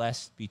means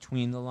less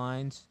between the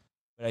lines,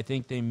 but I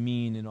think they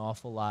mean an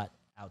awful lot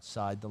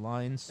outside the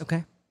lines.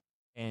 Okay.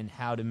 And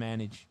how to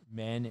manage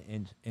men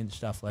and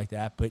stuff like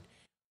that. But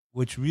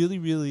what's really,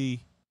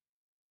 really,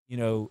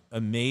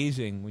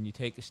 amazing when you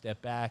take a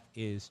step back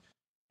is,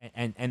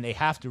 and they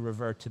have to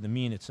revert to the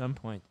mean at some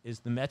point, is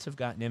the Mets have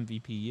gotten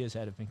MVP years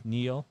out of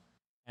McNeil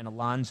and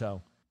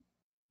Alonso,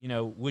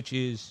 which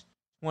is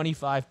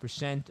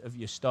 25% of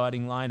your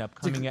starting lineup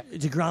coming at.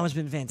 DeGrom has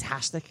been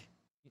fantastic.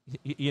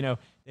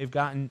 They've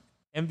gotten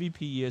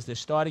MVP years. Their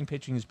starting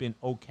pitching has been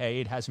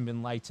okay. It hasn't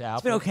been lights out.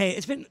 It's been okay.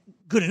 It's been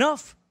good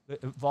enough.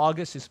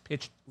 Vargas has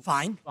pitched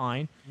fine.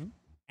 Mm-hmm.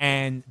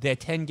 And they're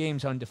 10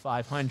 games under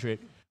 500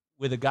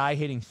 with a guy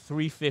hitting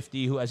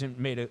 350 who hasn't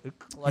made a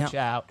clutch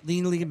out.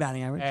 Leading the league in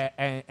batting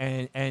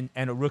average. And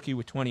a rookie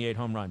with 28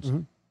 home runs.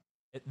 Mm-hmm.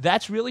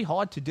 That's really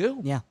hard to do.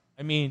 Yeah.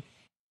 I mean,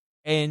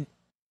 and,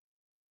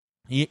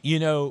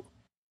 you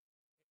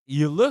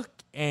look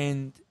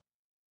and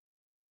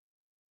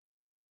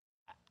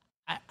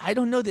I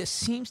don't know. There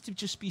seems to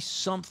just be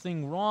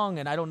something wrong,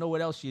 and I don't know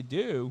what else you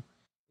do.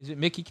 Is it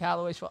Mickey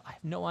Callaway's fault? I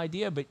have no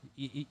idea, but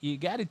you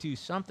got to do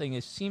something.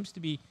 It seems to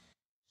be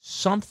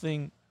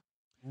something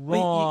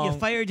wrong. You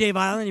fire Dave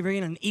Island, you bring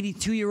in an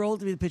 82-year-old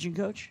to be the pitching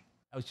coach?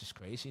 That was just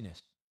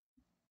craziness.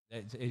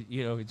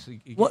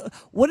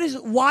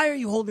 Why are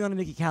you holding on to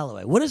Mickey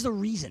Callaway? What is the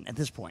reason at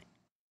this point?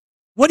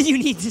 What do you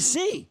need to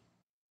see?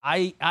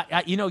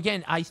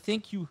 Again, I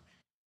think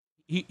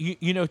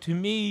to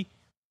me,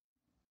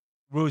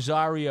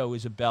 Rosario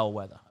is a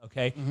bellwether,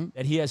 okay? Mm-hmm.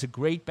 That he has a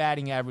great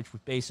batting average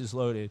with bases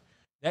loaded.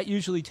 That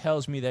usually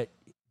tells me that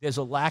there's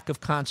a lack of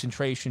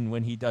concentration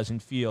when he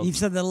doesn't field. You've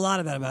said that a lot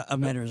about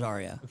Ahmed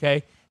Rosario.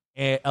 Okay?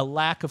 A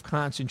lack of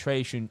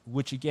concentration,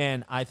 which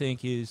again I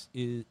think is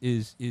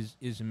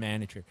a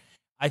manager.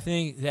 I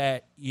think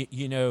that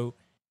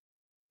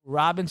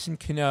Robinson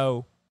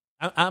Cano.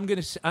 I'm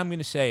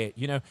gonna say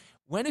it.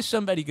 When is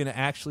somebody gonna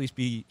actually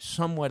be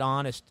somewhat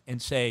honest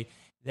and say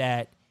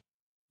that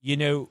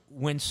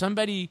when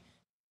somebody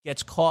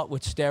gets caught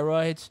with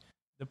steroids,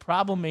 the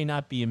problem may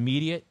not be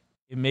immediate.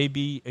 It may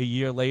be a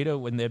year later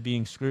when they're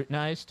being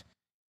scrutinized.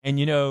 And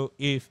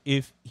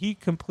if he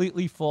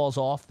completely falls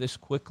off this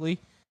quickly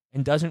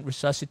and doesn't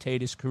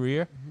resuscitate his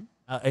career,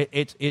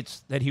 it's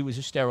that he was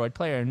a steroid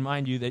player. And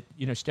mind you that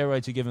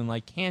steroids are given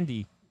like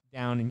candy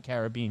down in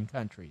Caribbean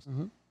countries.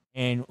 Mm-hmm.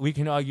 And we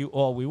can argue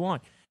all we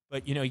want,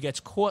 but he gets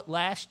caught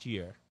last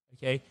year.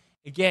 Okay,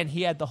 again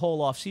he had the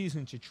whole off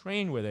season to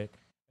train with it.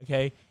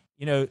 Okay,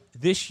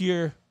 this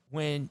year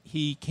when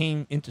he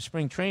came into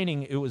spring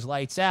training, it was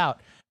lights out.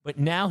 But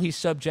now he's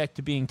subject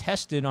to being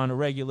tested on a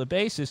regular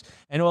basis,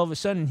 and all of a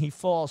sudden he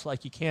falls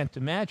like you can't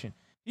imagine.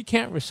 He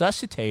can't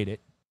resuscitate it.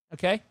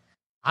 Okay,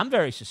 I'm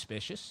very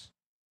suspicious.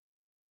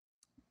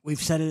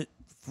 We've said it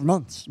for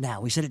months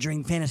now. We said it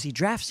during fantasy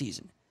draft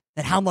season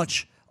that how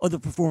much of the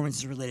performance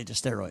is related to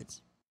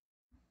steroids.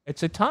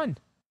 It's a ton.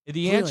 The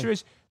Clearly. answer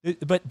is,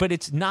 but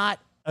it's not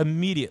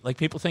immediate. Like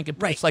people think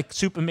it's like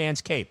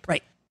Superman's cape.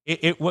 Right.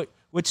 What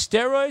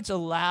steroids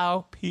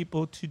allow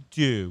people to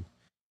do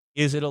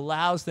is it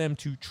allows them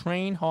to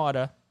train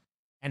harder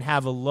and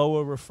have a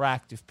lower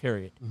refractive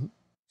period. Mm-hmm.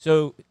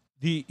 So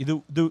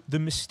the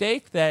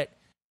mistake that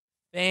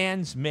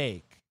fans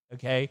make,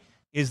 okay,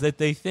 is that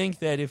they think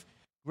that if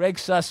Greg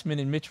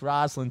Sussman and Mitch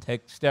Roslin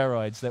take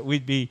steroids, that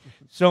we'd be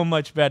so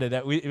much better,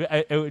 that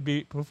it would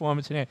be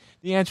performance enhanced.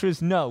 The answer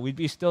is no. We'd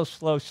be still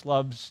slow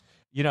slubs,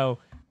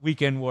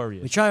 weekend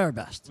warriors. We try our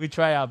best. We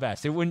try our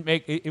best. It wouldn't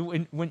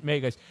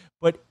make us.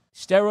 But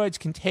steroids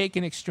can take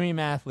an extreme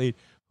athlete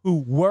who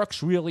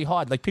works really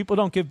hard. Like people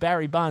don't give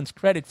Barry Bonds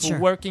credit for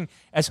working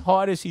as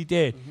hard as he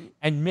did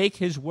and make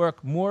his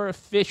work more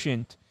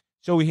efficient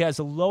so he has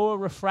a lower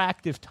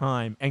refractive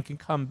time and can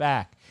come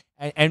back.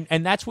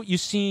 And that's what you're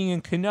seeing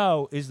in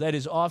Cano is that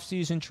his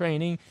off-season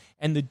training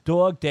and the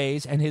dog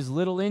days and his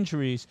little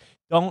injuries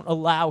don't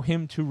allow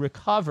him to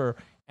recover.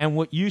 And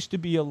what used to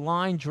be a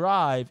line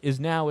drive is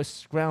now a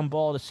ground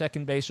ball to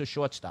second base or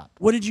shortstop.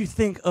 What did you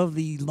think of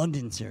the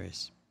London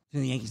series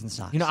between the Yankees and the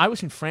Sox? I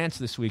was in France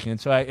this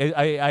weekend, so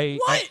I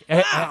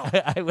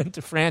went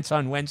to France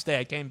on Wednesday.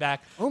 I came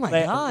back God.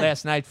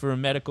 last night for a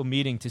medical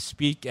meeting to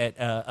speak at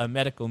a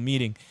medical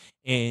meeting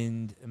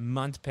in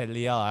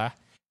Montpellier,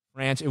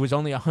 France. It was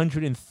only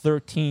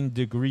 113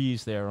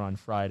 degrees there on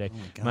Friday.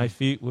 Oh my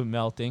feet were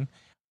melting.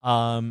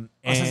 Sounds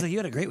like you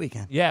had a great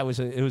weekend. Yeah, it was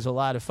a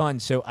lot of fun.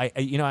 So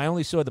I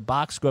only saw the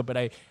box score, but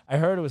I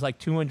heard it was like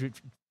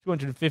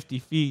 250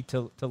 feet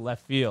to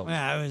left field.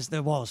 Yeah,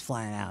 the ball was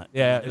flying out.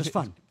 Yeah, it was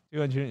fun.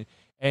 200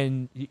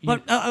 and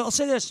but I'll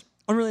say this,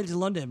 unrelated to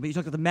London, but you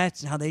talk about the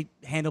Mets and how they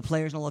handle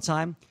players all the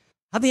time.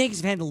 How the Yankees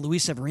have handled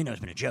Luis Severino has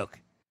been a joke.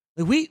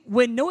 Like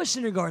when Noah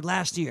Syndergaard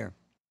last year,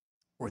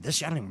 or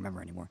this year, I don't even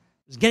remember anymore,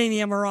 was getting the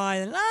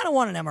MRI, and I don't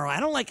want an MRI. I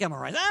don't like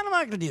MRIs. I'm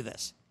not going to do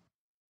this.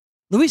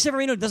 Luis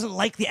Severino doesn't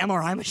like the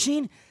MRI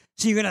machine,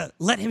 so you're going to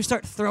let him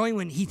start throwing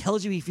when he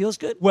tells you he feels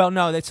good? Well,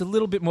 no, that's a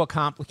little bit more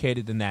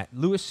complicated than that.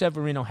 Luis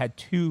Severino had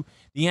two.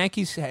 The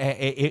Yankees,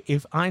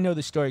 if I know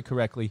the story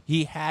correctly,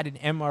 he had an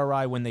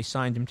MRI when they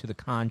signed him to the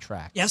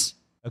contract. Yes.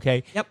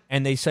 Okay? Yep.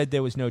 And they said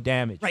there was no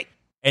damage. Right.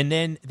 And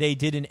then they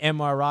did an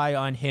MRI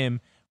on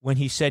him when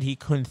he said he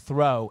couldn't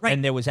throw, right.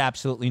 And there was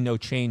absolutely no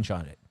change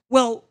on it.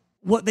 Well,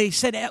 what they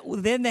said,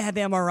 then they had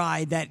the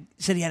MRI that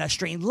said he had a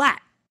strained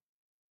lat.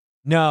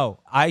 No,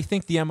 I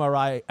think the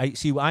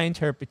MRI, my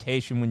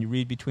interpretation when you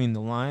read between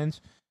the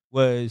lines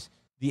was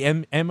the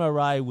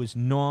MRI was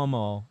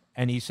normal,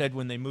 and he said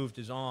when they moved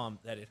his arm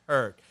that it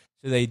hurt,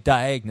 so they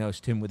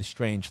diagnosed him with a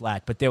strange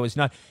lat. But there was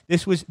not.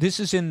 This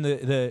is in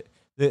the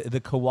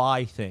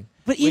Kawhi thing.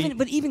 But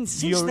even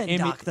since then,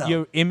 Doc, though,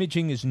 your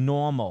imaging is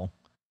normal,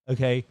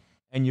 okay,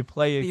 and your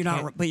player.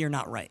 But you're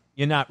not right.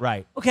 You're not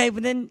right. Okay,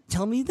 but then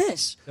tell me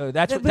this. So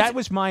that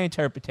was my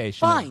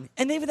interpretation. Fine,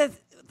 and maybe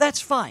that's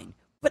fine.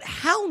 But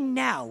how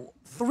now,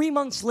 3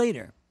 months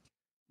later,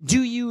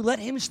 do you let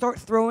him start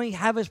throwing,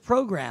 have his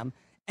program,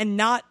 and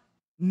not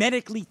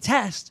medically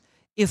test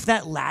if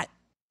that lat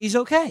is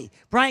okay?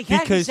 Brian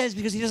Cashman says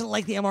because he doesn't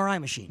like the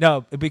MRI machine.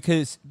 No,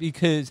 because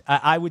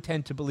I would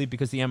tend to believe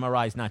because the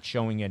MRI is not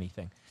showing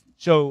anything.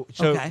 So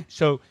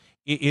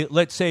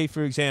let's say,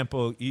 for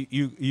example,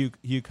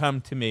 you come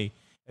to me,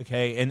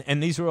 okay,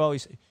 and these are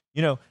always,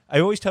 I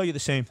always tell you the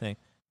same thing.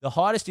 The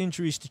hardest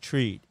injuries to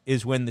treat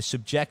is when the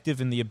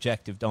subjective and the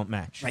objective don't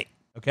match. Right.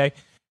 Okay?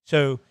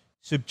 So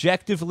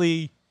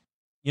subjectively,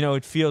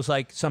 it feels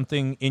like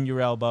something in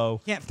your elbow.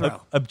 Can't throw.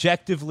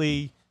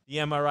 Objectively, the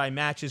MRI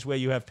matches where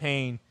you have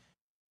pain.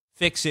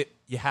 fix it,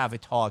 you have a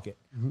target.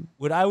 Mm-hmm.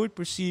 What I would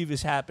perceive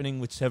is happening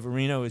with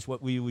Severino is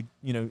what we would,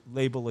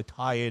 label a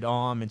tired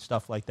arm and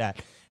stuff like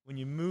that. When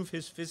you move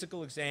his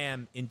physical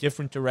exam in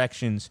different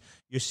directions,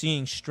 you're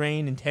seeing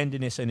strain and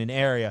tenderness in an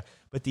area,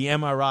 but the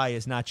MRI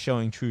is not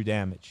showing true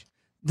damage.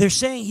 They're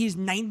saying he's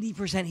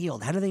 90%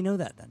 healed. How do they know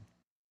that then?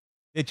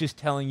 They're just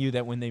telling you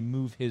that when they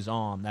move his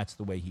arm, that's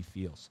the way he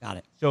feels. Got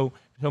it. So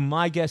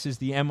my guess is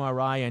the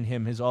MRI on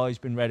him has always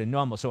been read as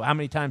normal. So how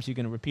many times are you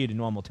going to repeat a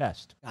normal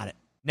test? Got it.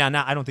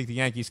 Now, I don't think the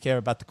Yankees care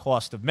about the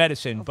cost of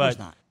medicine, Of course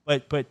not.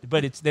 But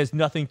there's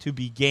nothing to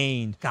be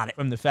gained Got it.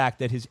 from the fact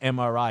that his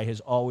MRI has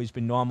always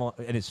been normal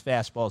and his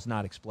fastball is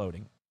not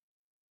exploding.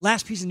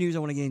 Last piece of news I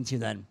want to get into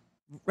then,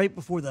 right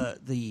before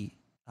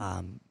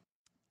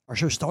our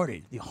show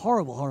started, the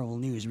horrible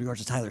news in regards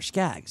to Tyler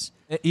Skaggs.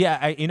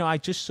 I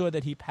just saw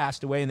that he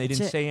passed away and they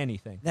didn't say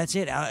anything. That's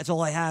it. That's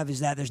all I have is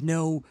that there's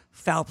no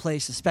foul play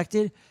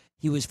suspected.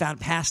 He was found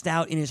passed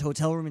out in his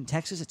hotel room in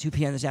Texas at 2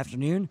 p.m. this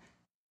afternoon,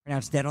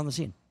 pronounced dead on the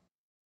scene.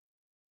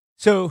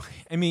 So,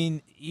 I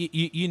mean,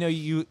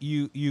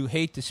 you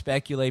hate to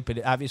speculate,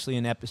 but obviously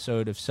an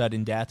episode of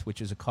sudden death,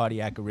 which is a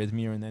cardiac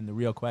arrhythmia, and then the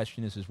real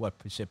question is what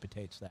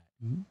precipitates that.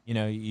 Mm-hmm.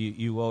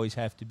 You always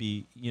have to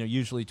be,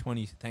 usually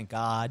thank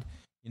God,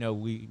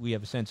 we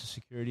have a sense of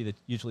security that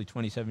usually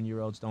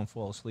 27-year-olds don't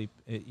fall asleep,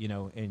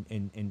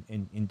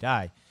 and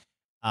die.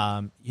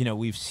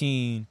 We've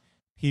seen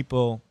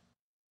people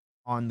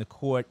on the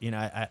court,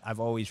 I've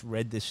always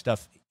read this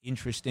stuff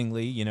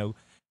interestingly,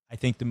 I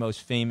think the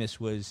most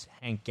famous was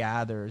Hank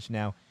Gathers.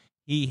 Now,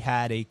 he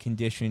had a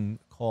condition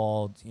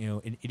called,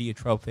 an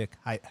idiotrophic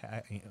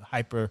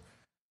hyper.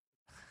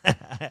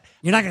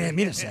 You're not going to get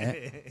me to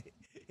say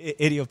it.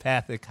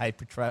 Idiopathic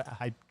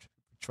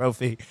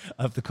hypertrophy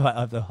of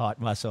the heart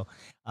muscle,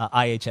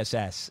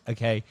 IHSS.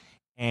 Okay,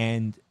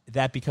 and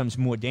that becomes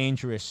more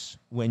dangerous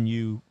when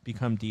you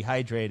become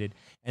dehydrated.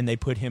 And they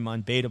put him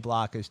on beta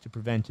blockers to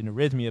prevent an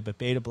arrhythmia, but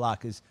beta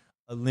blockers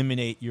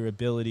eliminate your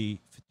ability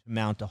to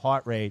mount a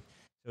heart rate.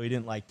 So he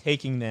didn't like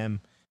taking them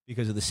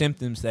because of the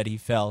symptoms that he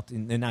felt,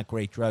 and they're not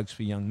great drugs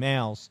for young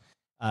males.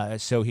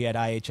 So he had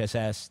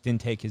IHSS, didn't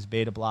take his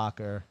beta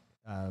blocker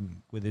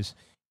with his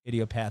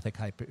idiopathic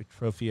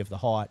hypertrophy of the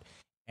heart,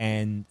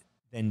 and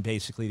then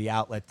basically the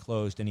outlet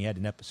closed, and he had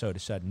an episode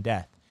of sudden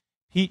death.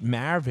 Pete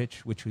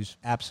Maravich, which was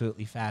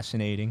absolutely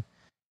fascinating,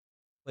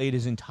 played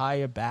his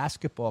entire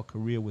basketball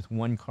career with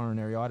one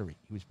coronary artery.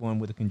 He was born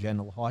with a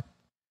congenital heart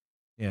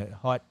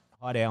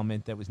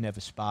ailment that was never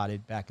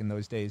spotted back in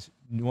those days,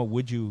 nor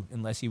would you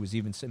unless he was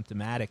even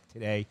symptomatic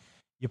today.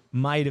 You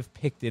might have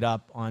picked it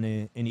up on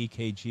an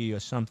EKG or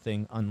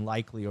something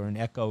unlikely, or an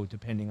echo,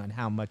 depending on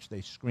how much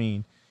they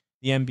screen.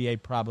 The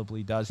NBA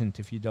probably doesn't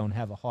if you don't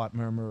have a heart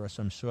murmur or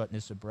some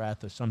shortness of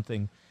breath or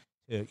something,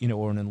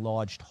 or an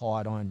enlarged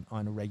heart on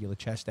a regular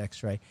chest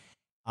X-ray.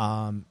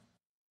 It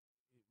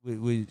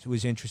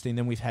was interesting.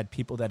 Then we've had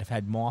people that have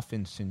had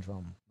Marfan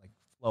syndrome, like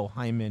Flo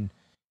Hyman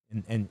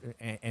and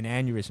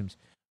aneurysms.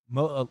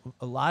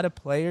 A lot of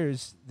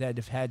players that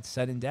have had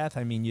sudden death,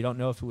 I mean, you don't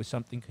know if it was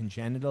something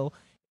congenital.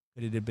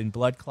 Could it have been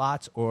blood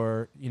clots?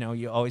 Or,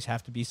 you always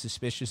have to be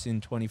suspicious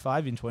in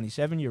 25 and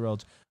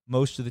 27-year-olds.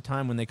 Most of the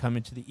time when they come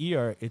into the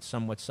ER, it's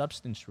somewhat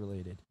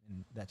substance-related.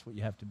 And that's what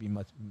you have to be,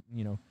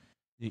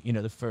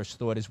 the first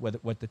thought is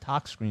what the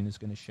tox screen is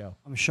going to show.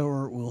 I'm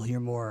sure we'll hear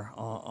more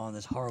on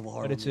this horrible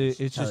but it's news.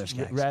 It's just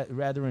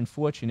rather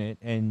unfortunate.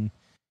 And,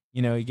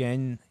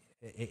 again,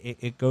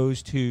 it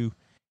goes to,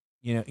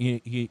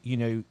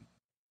 you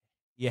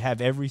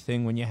have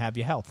everything when you have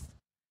your health.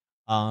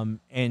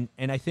 And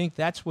I think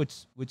that's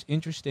what's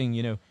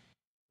interesting,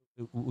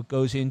 what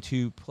goes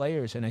into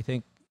players, and I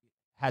think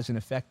has an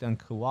effect on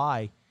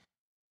Kawhi,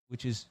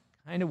 which is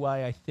kind of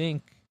why I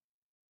think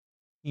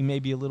he may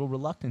be a little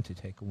reluctant to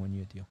take a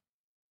one-year deal.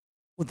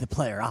 With the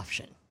player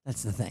option.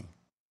 That's the thing.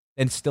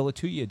 And still a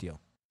 2-year deal.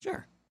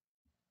 Sure.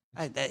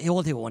 He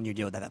won't take a one-year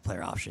deal without that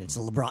player option. It's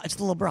the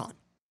LeBron.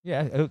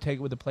 Yeah, he'll take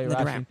it with the player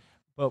option.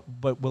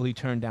 But will he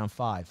turn down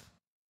 5?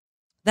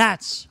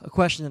 That's a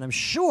question that I'm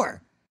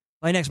sure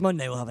by next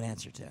Monday we'll have an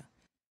answer to.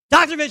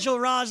 Dr. Mitchell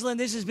Roslin,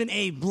 this has been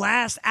a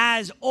blast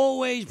as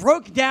always.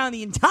 Broke down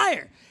the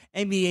entire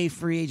NBA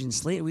free agent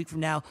slate. A week from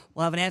now,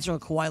 we'll have an answer on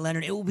Kawhi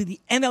Leonard. It will be the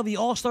MLB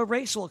All-Star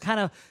break, so we'll kind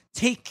of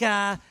take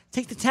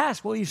the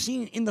task, what we've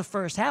seen in the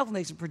first half. We'll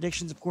make some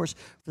predictions, of course,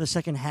 for the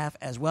second half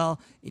as well.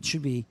 It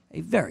should be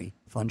a very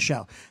fun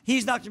show.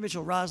 He's Dr.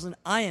 Mitchell Roslin.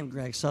 I am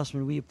Greg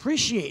Sussman. We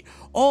appreciate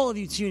all of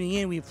you tuning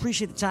in. We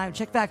appreciate the time.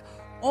 Check back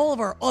all of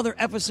our other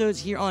episodes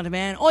here on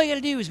demand. All you got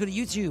to do is go to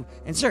YouTube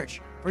and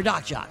search for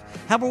Doc Jock.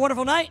 Have a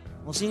wonderful night.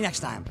 We'll see you next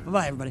time.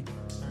 Bye-bye, everybody.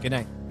 Good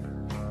night.